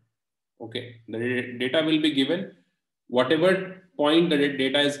about. Okay, the data will be given. Whatever point the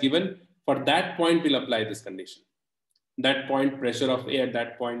data is given, for that point we'll apply this condition. That point, pressure of A at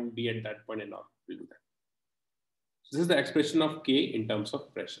that point, B at that point, and all. We'll do that. So this is the expression of K in terms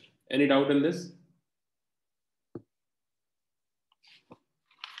of pressure. Any doubt in this?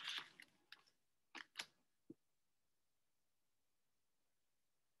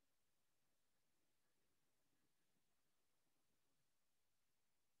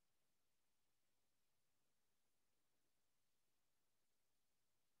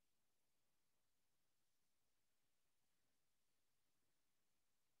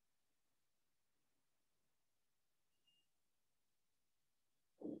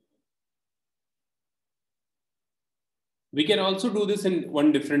 We can also do this in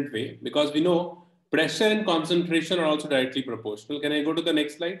one different way because we know pressure and concentration are also directly proportional. Can I go to the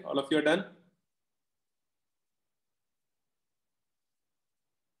next slide? All of you are done?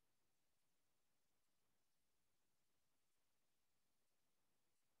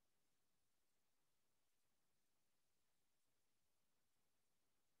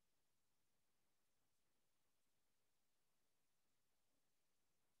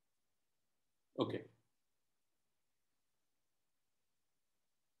 Okay.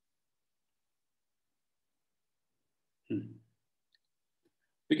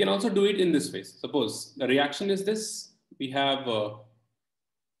 We can also do it in this way. Suppose the reaction is this. We have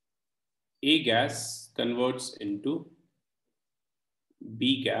A gas converts into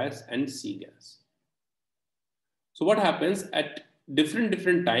B gas and C gas. So what happens at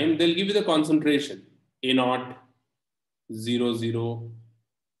different time, they'll give you the concentration. A naught, 0, 0.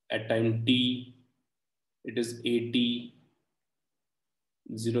 At time T, it is AT,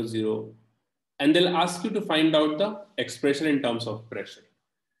 0, 0. And they'll ask you to find out the expression in terms of pressure.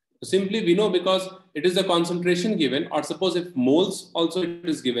 So simply we know because it is the concentration given, or suppose if moles also it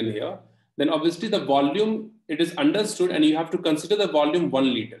is given here, then obviously the volume, it is understood and you have to consider the volume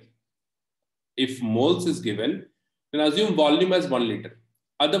 1 liter. If moles is given, then assume volume as 1 liter.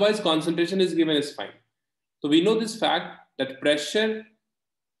 Otherwise concentration is given is fine. So we know this fact that pressure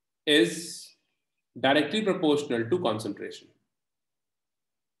is directly proportional to concentration.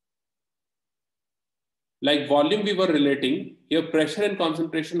 Like volume we were relating, here pressure and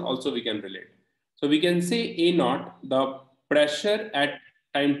concentration also we can relate. So we can say A naught, the pressure at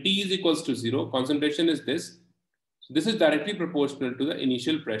time T is equals to 0, concentration is this. So this is directly proportional to the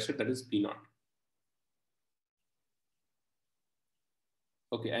initial pressure, that is P naught.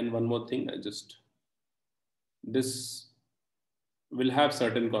 Okay, and one more thing, this will have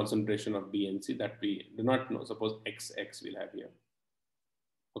certain concentration of B and C that we do not know. Suppose XX we'll have here.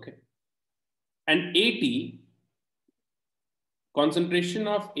 Okay. And AT, concentration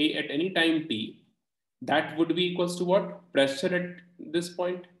of A at any time T, that would be equals to what? Pressure at this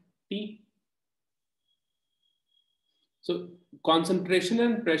point T. So concentration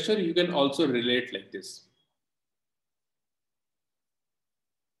and pressure you can also relate like this.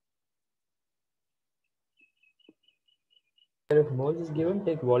 If moles is given,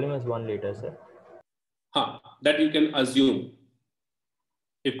 take volume as 1 liter, sir. That you can assume.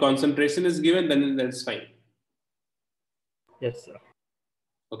 If concentration is given, then that's fine. Yes, sir.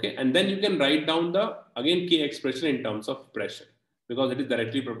 Okay, and then you can write down the, again, K expression in terms of pressure. Because it is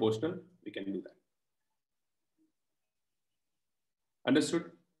directly proportional, we can do that.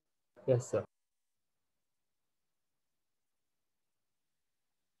 Understood? Yes, sir.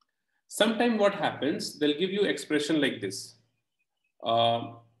 Sometime what happens, they'll give you expression like this.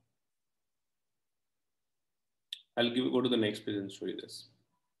 I'll go to the next page and show you this.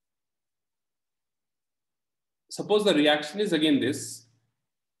 Suppose the reaction is again this.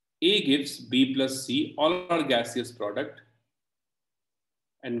 A gives B plus C, all are gaseous product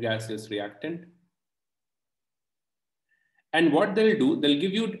and gaseous reactant. And what they'll do, they'll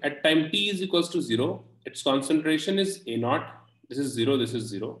give you at time T is equals to 0, its concentration is A naught, this is 0, this is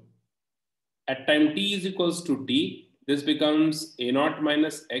 0. At time T is equals to T, this becomes A naught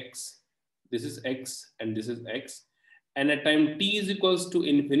minus X. This is X and this is X. And at time t is equals to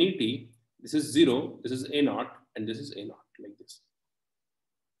infinity, this is 0, this is A naught, and this is A naught, like this.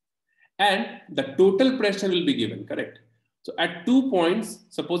 And the total pressure will be given, correct? So at 2 points,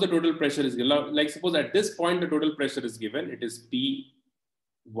 suppose the total pressure is given, like suppose at this point the total pressure is given, it is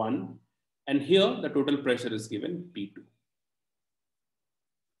P1, and here the total pressure is given P2.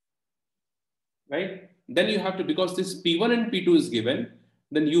 Right? Then you have to, because this P1 and P2 is given,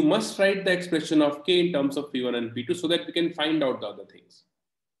 then you must write the expression of K in terms of P1 and P2 so that we can find out the other things.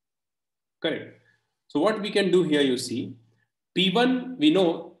 Correct. So what we can do here, you see, P1, we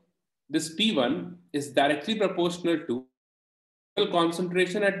know this P1 is directly proportional to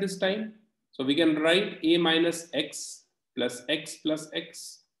concentration at this time. So we can write A minus X plus X plus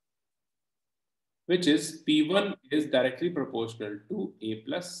X, which is P1 is directly proportional to A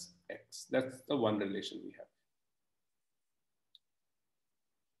plus X. That's the one relation we have.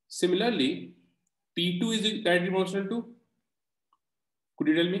 Similarly, P2 is directly proportional to, could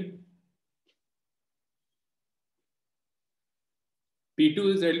you tell me?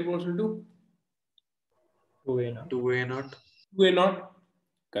 P2 is directly proportional to? 2A naught. 2A naught. 2A naught,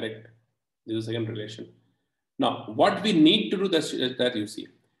 correct. This is the second relation. Now, what we need to do that you see,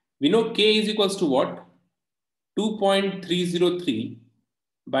 we know K is equals to what? 2.303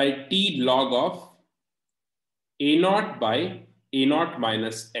 by T log of A naught by A naught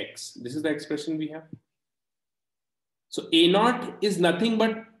minus X. This is the expression we have. So A naught is nothing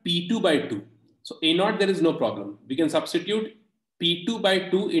but P2 by 2. So A naught, there is no problem. We can substitute P2 by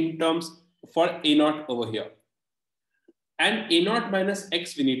 2 in terms for A naught over here. And A naught minus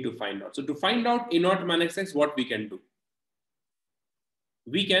X we need to find out. So to find out A naught minus X, what we can do?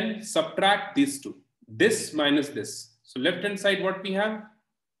 We can subtract these two. This minus this. So left hand side, what we have?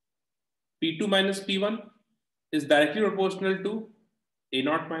 P2 minus P1 is directly proportional to A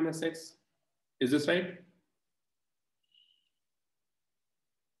naught minus X. Is this right?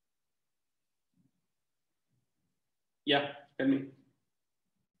 Yeah, tell me.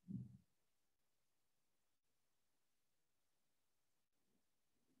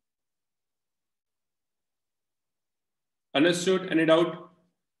 Understood? Any doubt?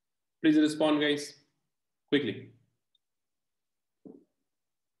 Please respond, guys, quickly.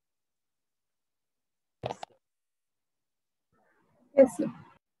 Yes, sir.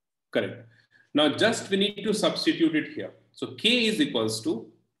 Correct. Now just we need to substitute it here. So K is equals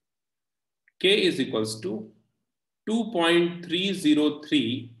to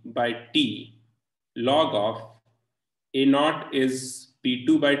 2.303 by T log of A naught is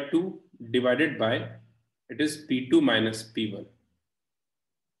P2 by 2 divided by, it is P2 minus P1.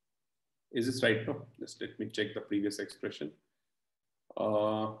 Is this right? No, just let me check the previous expression.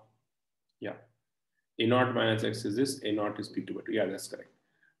 Yeah, A naught minus X is this, A naught is P2 by 2. Yeah, that's correct.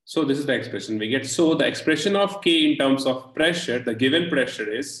 So this is the expression we get. So the expression of K in terms of pressure, the given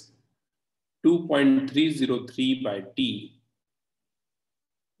pressure is 2.303 by T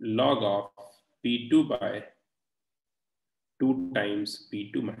log of P2 by 2 times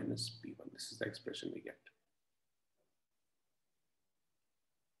P2 minus P1. This is the expression we get.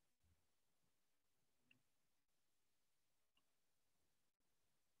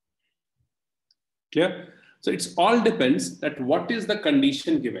 Clear? So it's all depends that what is the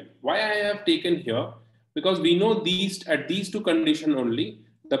condition given. Why I have taken here, because we know these at these two conditions only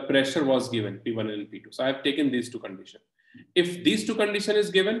the pressure was given, P1 and P2. So I have taken these two conditions. If these two conditions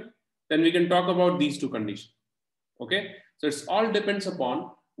is given, then we can talk about these two conditions. Okay, so it's all depends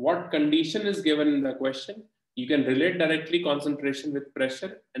upon what condition is given in the question. You can relate directly concentration with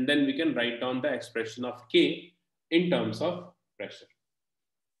pressure, and then we can write down the expression of K in terms of pressure.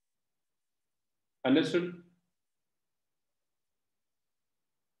 Understood?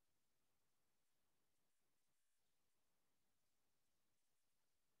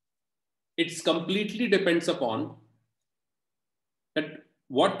 It's completely depends upon that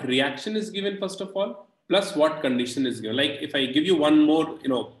what reaction is given first of all, plus what condition is given. Like if I give you one more,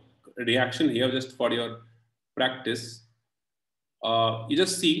 reaction here just for your practice, you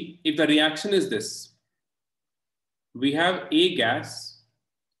just see if the reaction is this. We have A gas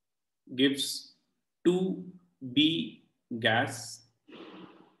gives 2B gas,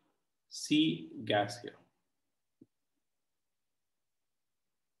 C gas here.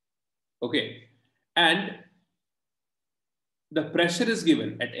 Okay, and the pressure is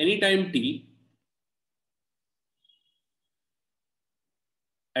given at any time t.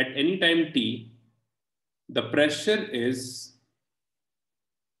 At any time t, the pressure is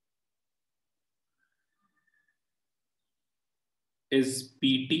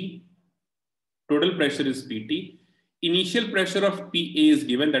PT. Total pressure is PT. initial pressure of PA is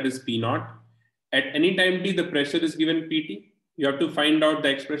given, that is P naught. At any time t, the pressure is given PT. You have to find out the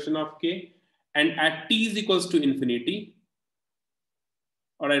expression of K. And at t is equals to infinity,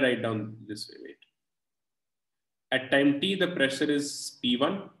 or I write down this way, wait. At time t, the pressure is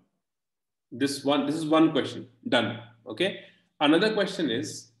P1. This is one question, done, okay? Another question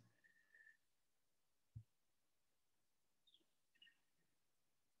is,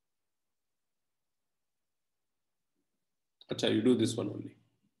 acha, you do this one only.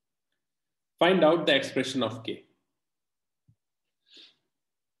 Find out the expression of K.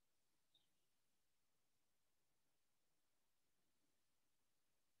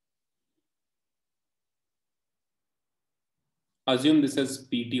 Assume this as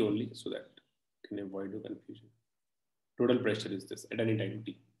PT only so that you can avoid the confusion. Total pressure is this at any time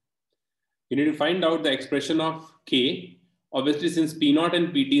t. You need to find out the expression of K. Obviously, since P naught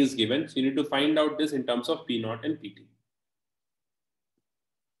and PT is given, so you need to find out this in terms of P naught and PT.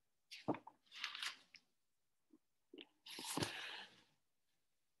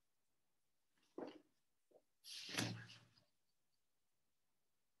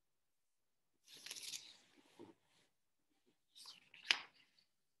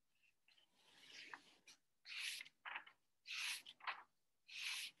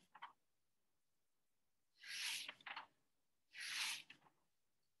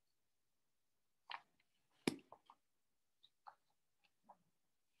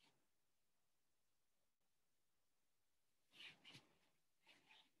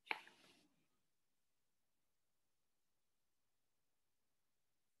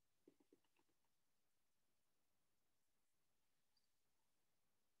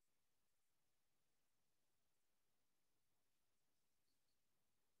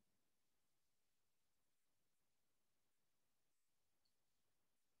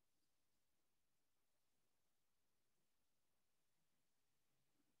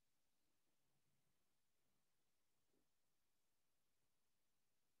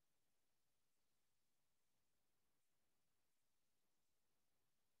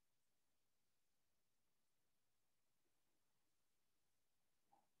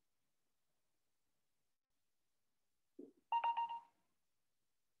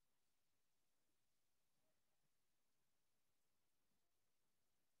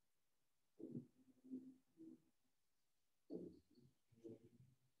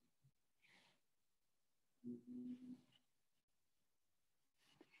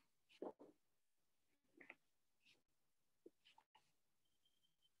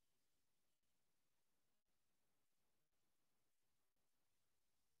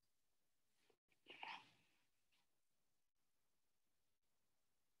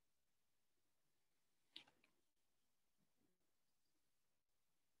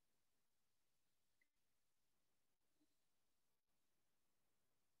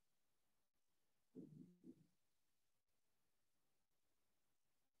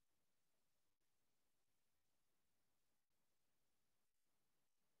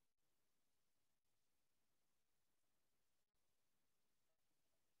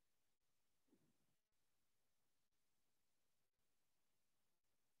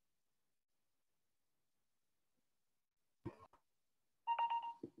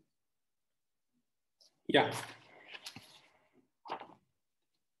 Yeah.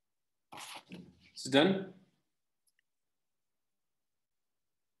 It's done.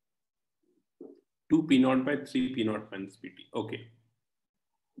 2 P naught by 3 P naught minus PT. Okay.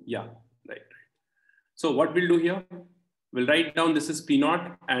 Yeah, right. So what we'll do here, we'll write down this is P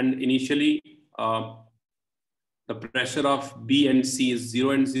naught, and initially the pressure of B and C is 0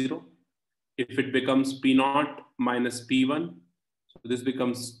 and 0. If it becomes P naught minus P1, so this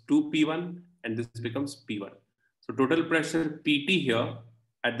becomes 2P1 and this becomes P1. So total pressure PT here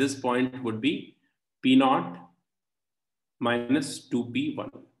at this point would be P naught minus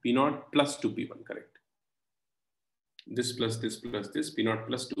 2P1, P naught plus 2P1, correct? This plus this plus this, P naught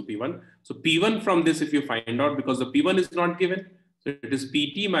plus 2P1. So P1 from this, if you find out, because the P1 is not given, so it is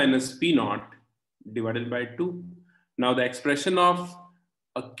PT minus P naught divided by 2. Now the expression of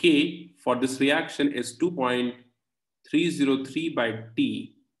a K for this reaction is 2.303 by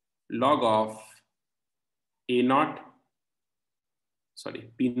T log of A naught,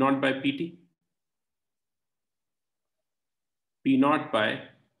 sorry, P naught by PT, P naught by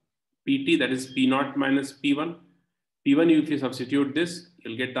PT, that is P naught minus P1. P1, if you substitute this,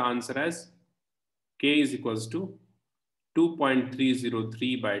 you'll get the answer as K is equals to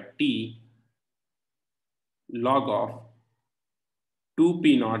 2.303 by T log of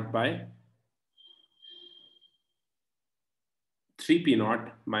 2P naught by 3P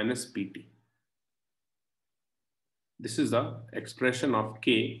naught minus PT. This is the expression of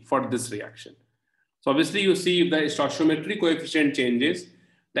K for this reaction. So obviously you see if the stoichiometry coefficient changes,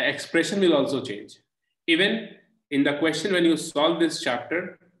 the expression will also change. Even in the question when you solve this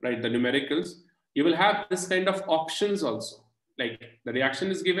chapter, right, the numericals, you will have this kind of options also. Like the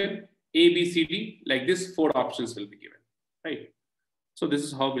reaction is given, A, B, C, D, like this 4 options will be given, right? So this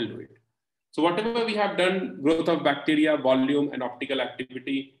is how we'll do it. So whatever we have done, growth of bacteria, volume and optical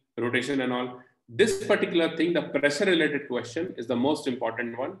activity, rotation and all, this particular thing, the pressure related question is the most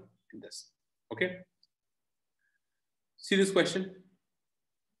important one in this, okay? See this question.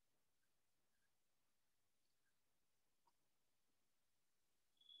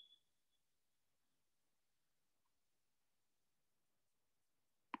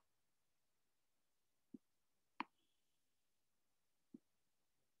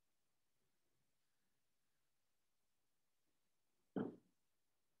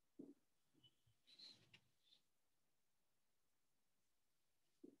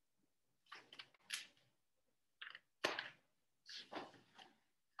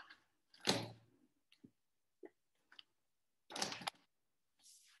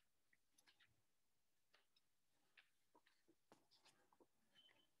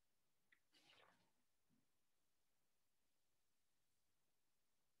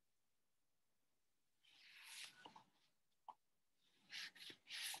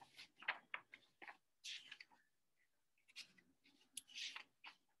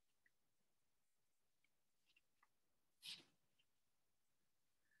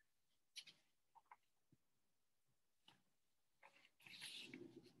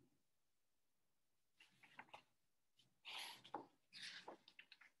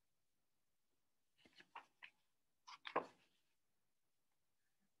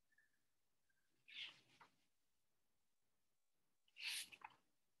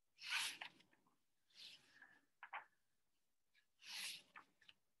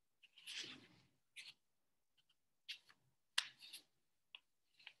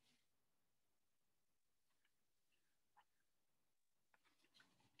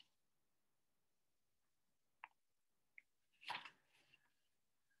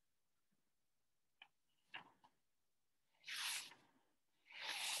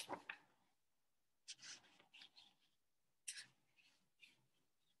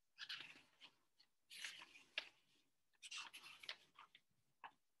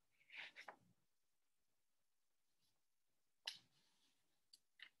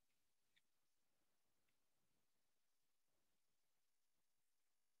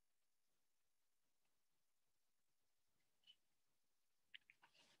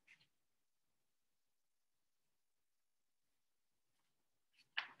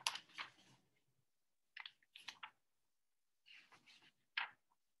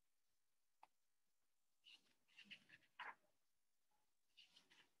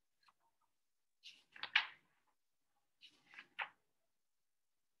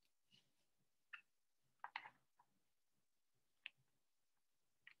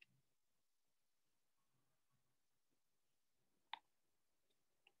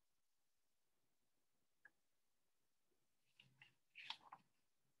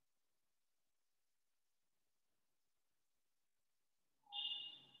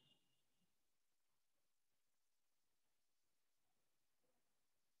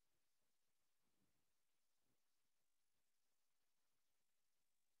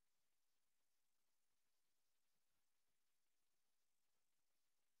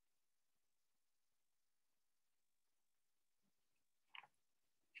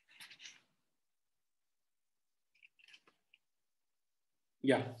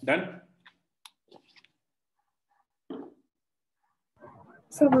 Yeah, done.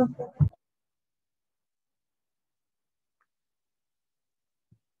 So,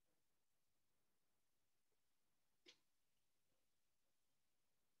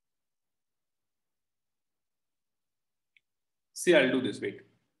 See, I'll do this, wait.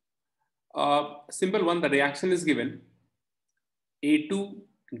 Simple one, the reaction is given. A2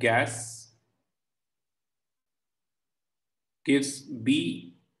 gas gives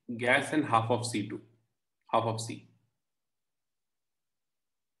B gas and half of C2, half of C.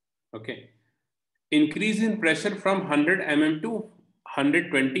 Okay. Increase in pressure from 100 mm to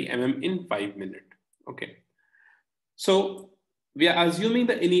 120 mm in 5 minutes. Okay. So we are assuming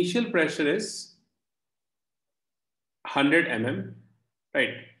the initial pressure is 100 mm,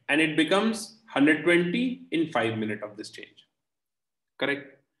 right? And it becomes 120 in 5 minutes of this change. Correct?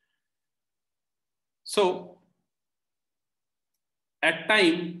 So at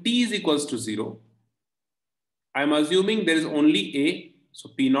time t is equals to 0, I'm assuming there is only A, so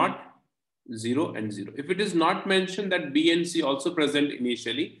P naught, 0 and 0. If it is not mentioned that B and C also present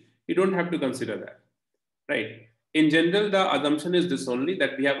initially, you don't have to consider that, right? In general, the assumption is this only,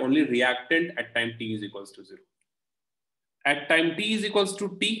 that we have only reactant at time t is equals to 0. At time t is equals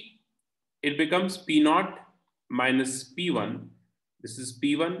to t, it becomes P naught minus P1. This is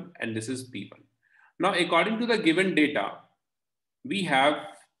P1 and this is P1. Now, according to the given data, we have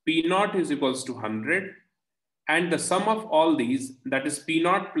P naught is equals to 100, and the sum of all these, that is P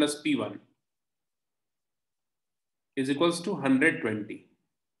naught plus P1, is equals to 120,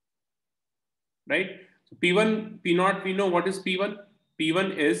 right? So P1, P naught, we know what is P1.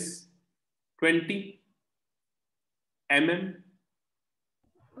 P1 is 20 mm.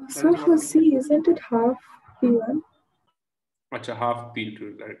 So for C, isn't it half P1? Achha, half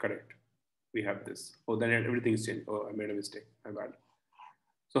P2, correct. We have this. Oh, then everything is changed. Oh, I made a mistake. My bad.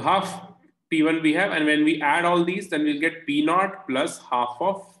 So half P1 we have, and when we add all these, then we'll get P naught plus half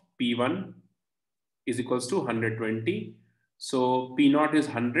of P1 is equals to 120. So P naught is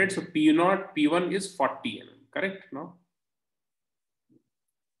 100. So P naught, P1 is 40 mm, correct? No?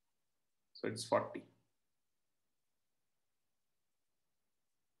 So it's 40.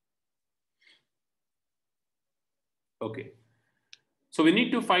 Okay. So we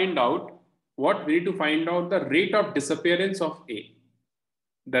need to find out what? We need to find out the rate of disappearance of A.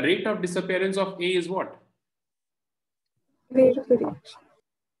 The rate of disappearance of A is what? Rate of the reaction.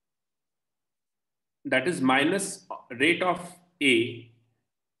 That is minus rate of A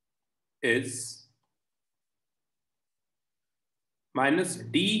is minus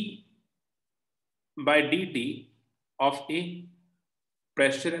d by dt of A.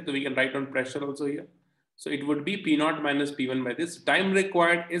 Pressure, so we can write on pressure also here. So it would be P naught minus P1 by this. Time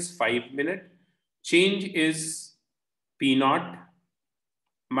required is 5 minutes. Change is P naught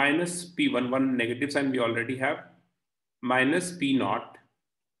minus P1, one negative sign we already have, minus P naught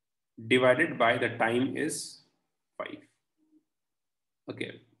divided by the time is 5.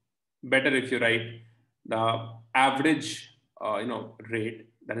 Okay, better if you write the average, rate,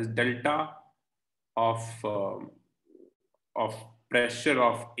 that is delta of pressure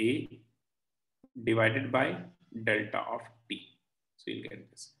of A divided by delta of T. So you'll get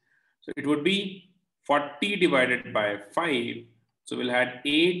this. So it would be 40 divided by 5. So we'll add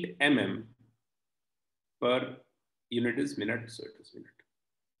 8 mm per unit is minute. So it is minute.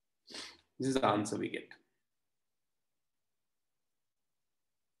 This is the answer we get.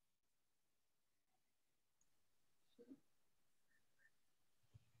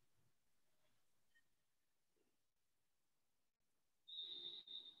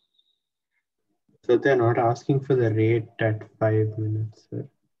 So they're not asking for the rate at 5 minutes, sir.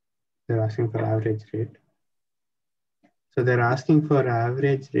 They're asking for average rate. So they're asking for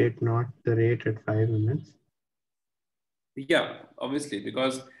average rate, not the rate at 5 minutes. Yeah, obviously,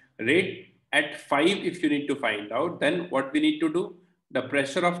 because rate at 5, if you need to find out, then what we need to do, the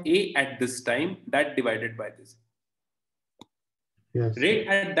pressure of A at this time, that divided by this. Yes. Rate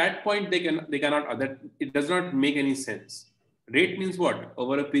at that point, they cannot, that it does not make any sense. Rate means what?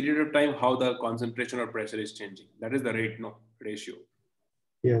 Over a period of time, how the concentration or pressure is changing. That is the rate, no, ratio.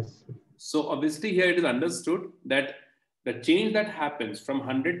 Yes. So obviously here it is understood that the change that happens from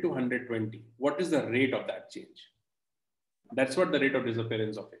 100 to 120, what is the rate of that change? That's what the rate of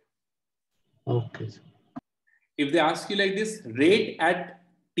disappearance of it. Okay. If they ask you like this, rate at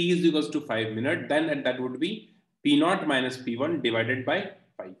t is equals to 5 minutes, then that would be P naught minus P1 divided by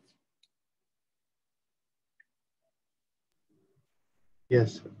 5.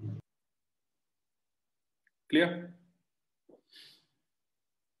 Yes. Clear?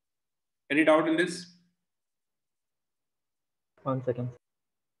 Any doubt in this? 1 second.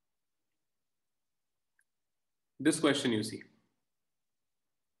 This question you see.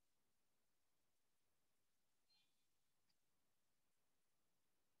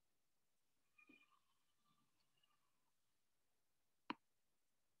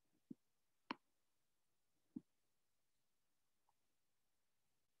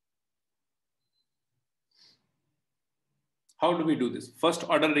 How do we do this? First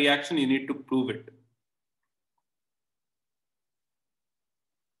order reaction, you need to prove it.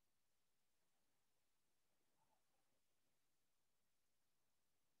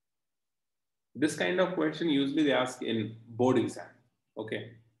 This kind of question usually they ask in board exam.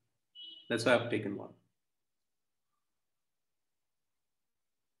 Okay. That's why I've taken one.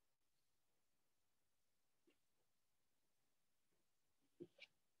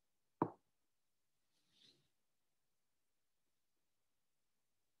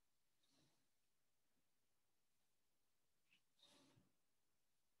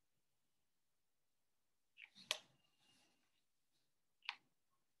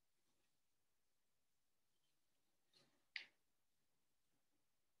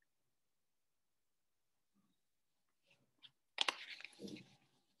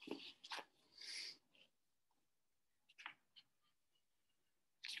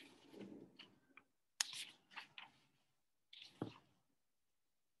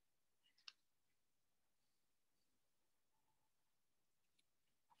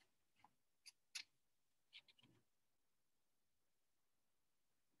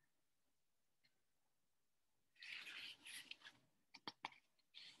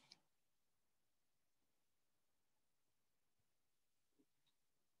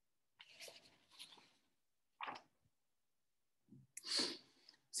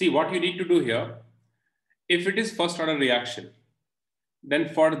 See what you need to do here. If it is first order reaction, then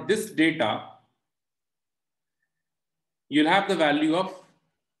for this data, you'll have the value of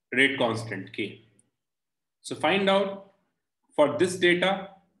rate constant K. So find out for this data,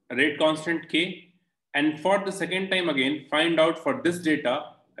 rate constant K, and for the second time again, find out for this data,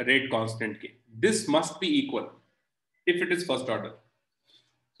 rate constant K. This must be equal if it is first order.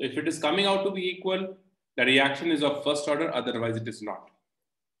 So if it is coming out to be equal, the reaction is of first order, otherwise it is not.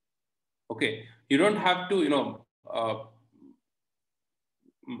 Okay, you don't have to,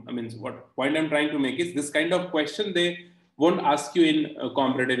 I mean, what point I'm trying to make is this kind of question, they won't ask you in a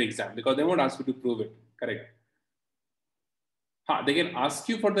competitive exam because they won't ask you to prove it, correct? They can ask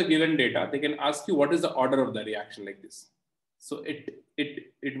you for the given data, they can ask you what is the order of the reaction like this. So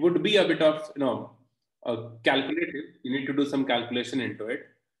it would be a bit of, calculative, you need to do some calculation into it.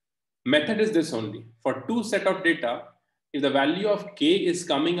 Method is this only. For two set of data, if the value of K is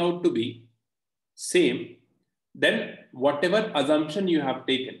coming out to be same, then whatever assumption you have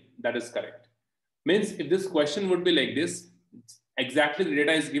taken, that is correct. Means if this question would be like this, exactly the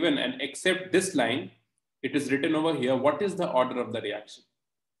data is given and except this line, it is written over here, what is the order of the reaction?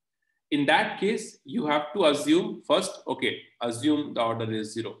 In that case, you have to assume first, okay, assume the order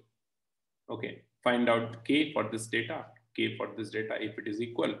is 0. Okay, find out K for this data, K for this data. If it is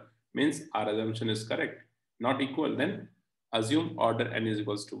equal, means our assumption is correct. Not equal, then assume order n is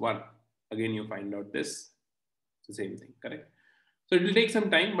equals to 1. Again, you find out this, the same thing, correct? So it will take some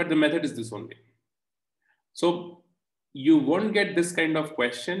time, but the method is this only. So you won't get this kind of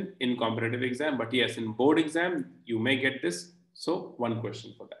question in competitive exam, but yes, in board exam, you may get this. So one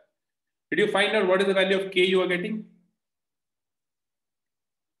question for that. Did you find out what is the value of K you are getting?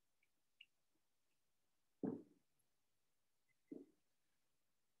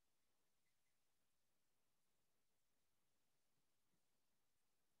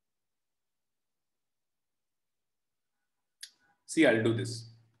 See, I'll do this.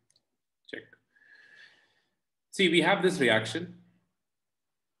 Check. See, we have this reaction.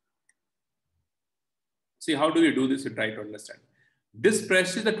 See, how do you do this? You try to understand. This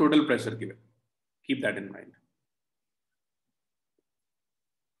pressure is the total pressure given. Keep that in mind.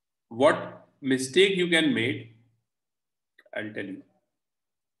 What mistake you can make, I'll tell you.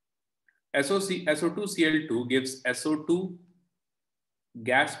 SO2Cl2 gives SO2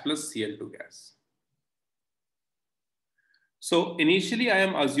 gas plus Cl2 gas. So initially I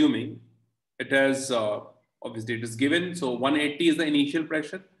am assuming it has, obviously it is given. So 180 is the initial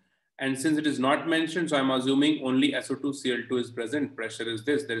pressure. And since it is not mentioned, so I'm assuming only SO2Cl2 is present. Pressure is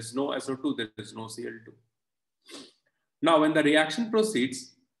this. There is no SO2, there is no Cl2. Now, when the reaction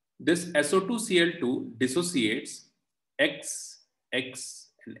proceeds, this SO2Cl2 dissociates X, X,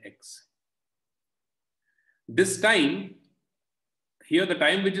 and X. This time, here the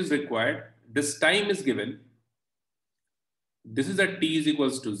time which is required, this time is given. This is at T is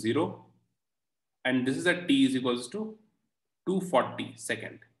equals to 0. And this is at T is equals to 240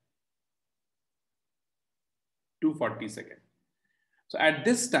 second. 240 second. So at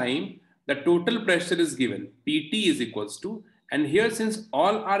this time, the total pressure is given. PT is equals to, and here since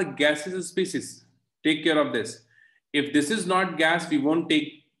all are gaseous species, take care of this. If this is not gas, we won't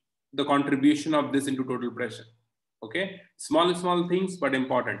take the contribution of this into total pressure. Okay, small things, but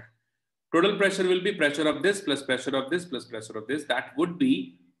important. Total pressure will be pressure of this plus pressure of this plus pressure of this. That would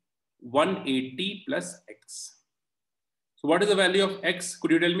be 180 plus X. So what is the value of X?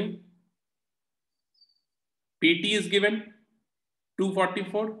 Could you tell me? PT is given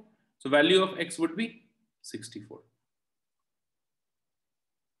 244. So value of X would be 64.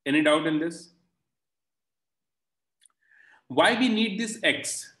 Any doubt in this? Why we need this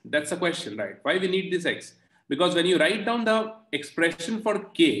X? That's the question, right? Why we need this X? Because when you write down the expression for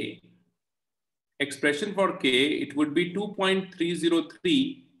K, it would be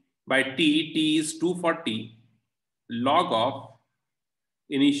 2.303 by T. T is 240 log of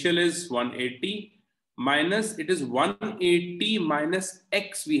initial is 180 minus it is 180 minus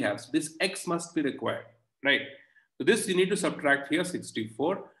X we have. So this X must be required, right? So this you need to subtract here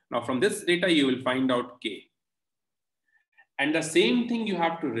 64. Now from this data you will find out K. And the same thing you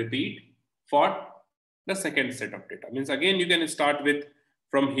have to repeat for the second set of data. Means again you can start with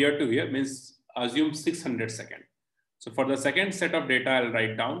from here to here, means assume 600 second. So for the second set of data I'll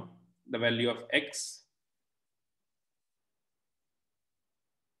write down the value of X.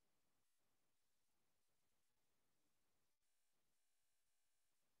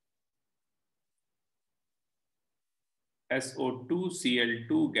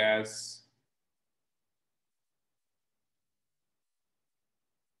 SO2Cl2 gas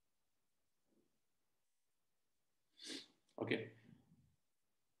okay.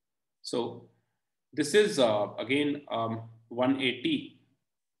 So this is again 180,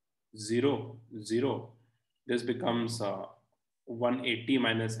 0, 0. This becomes 180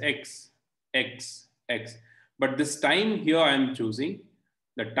 minus x, x, x. But this time here I am choosing,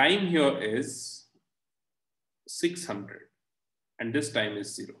 the time here is 600 and this time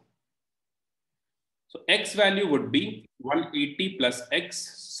is 0. So x value would be 180 plus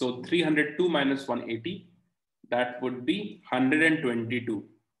x. So 302 minus 180, that would be 122.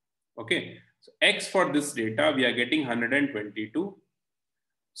 Okay. So x for this data, we are getting 122.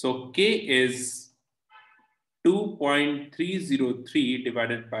 So k is 2.303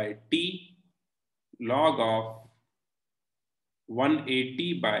 divided by t log of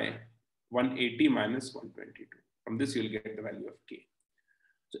 180 by 180 minus 122. From this, you'll get the value of k.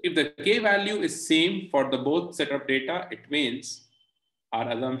 So if the k value is same for the both set of data, it means our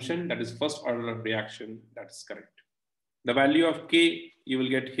assumption, that is first order of reaction, that is correct. The value of k you will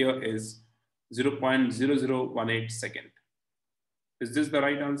get here is 0.0018 second. Is this the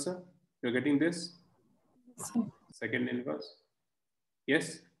right answer? You're getting this? Second inverse?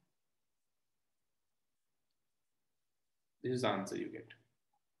 Yes? This is the answer you get.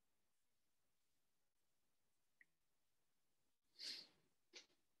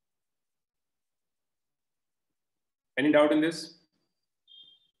 Any doubt in this?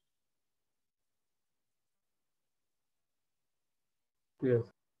 Yes.